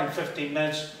come back in 15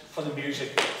 minutes for the music.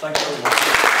 Thanks very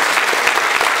much.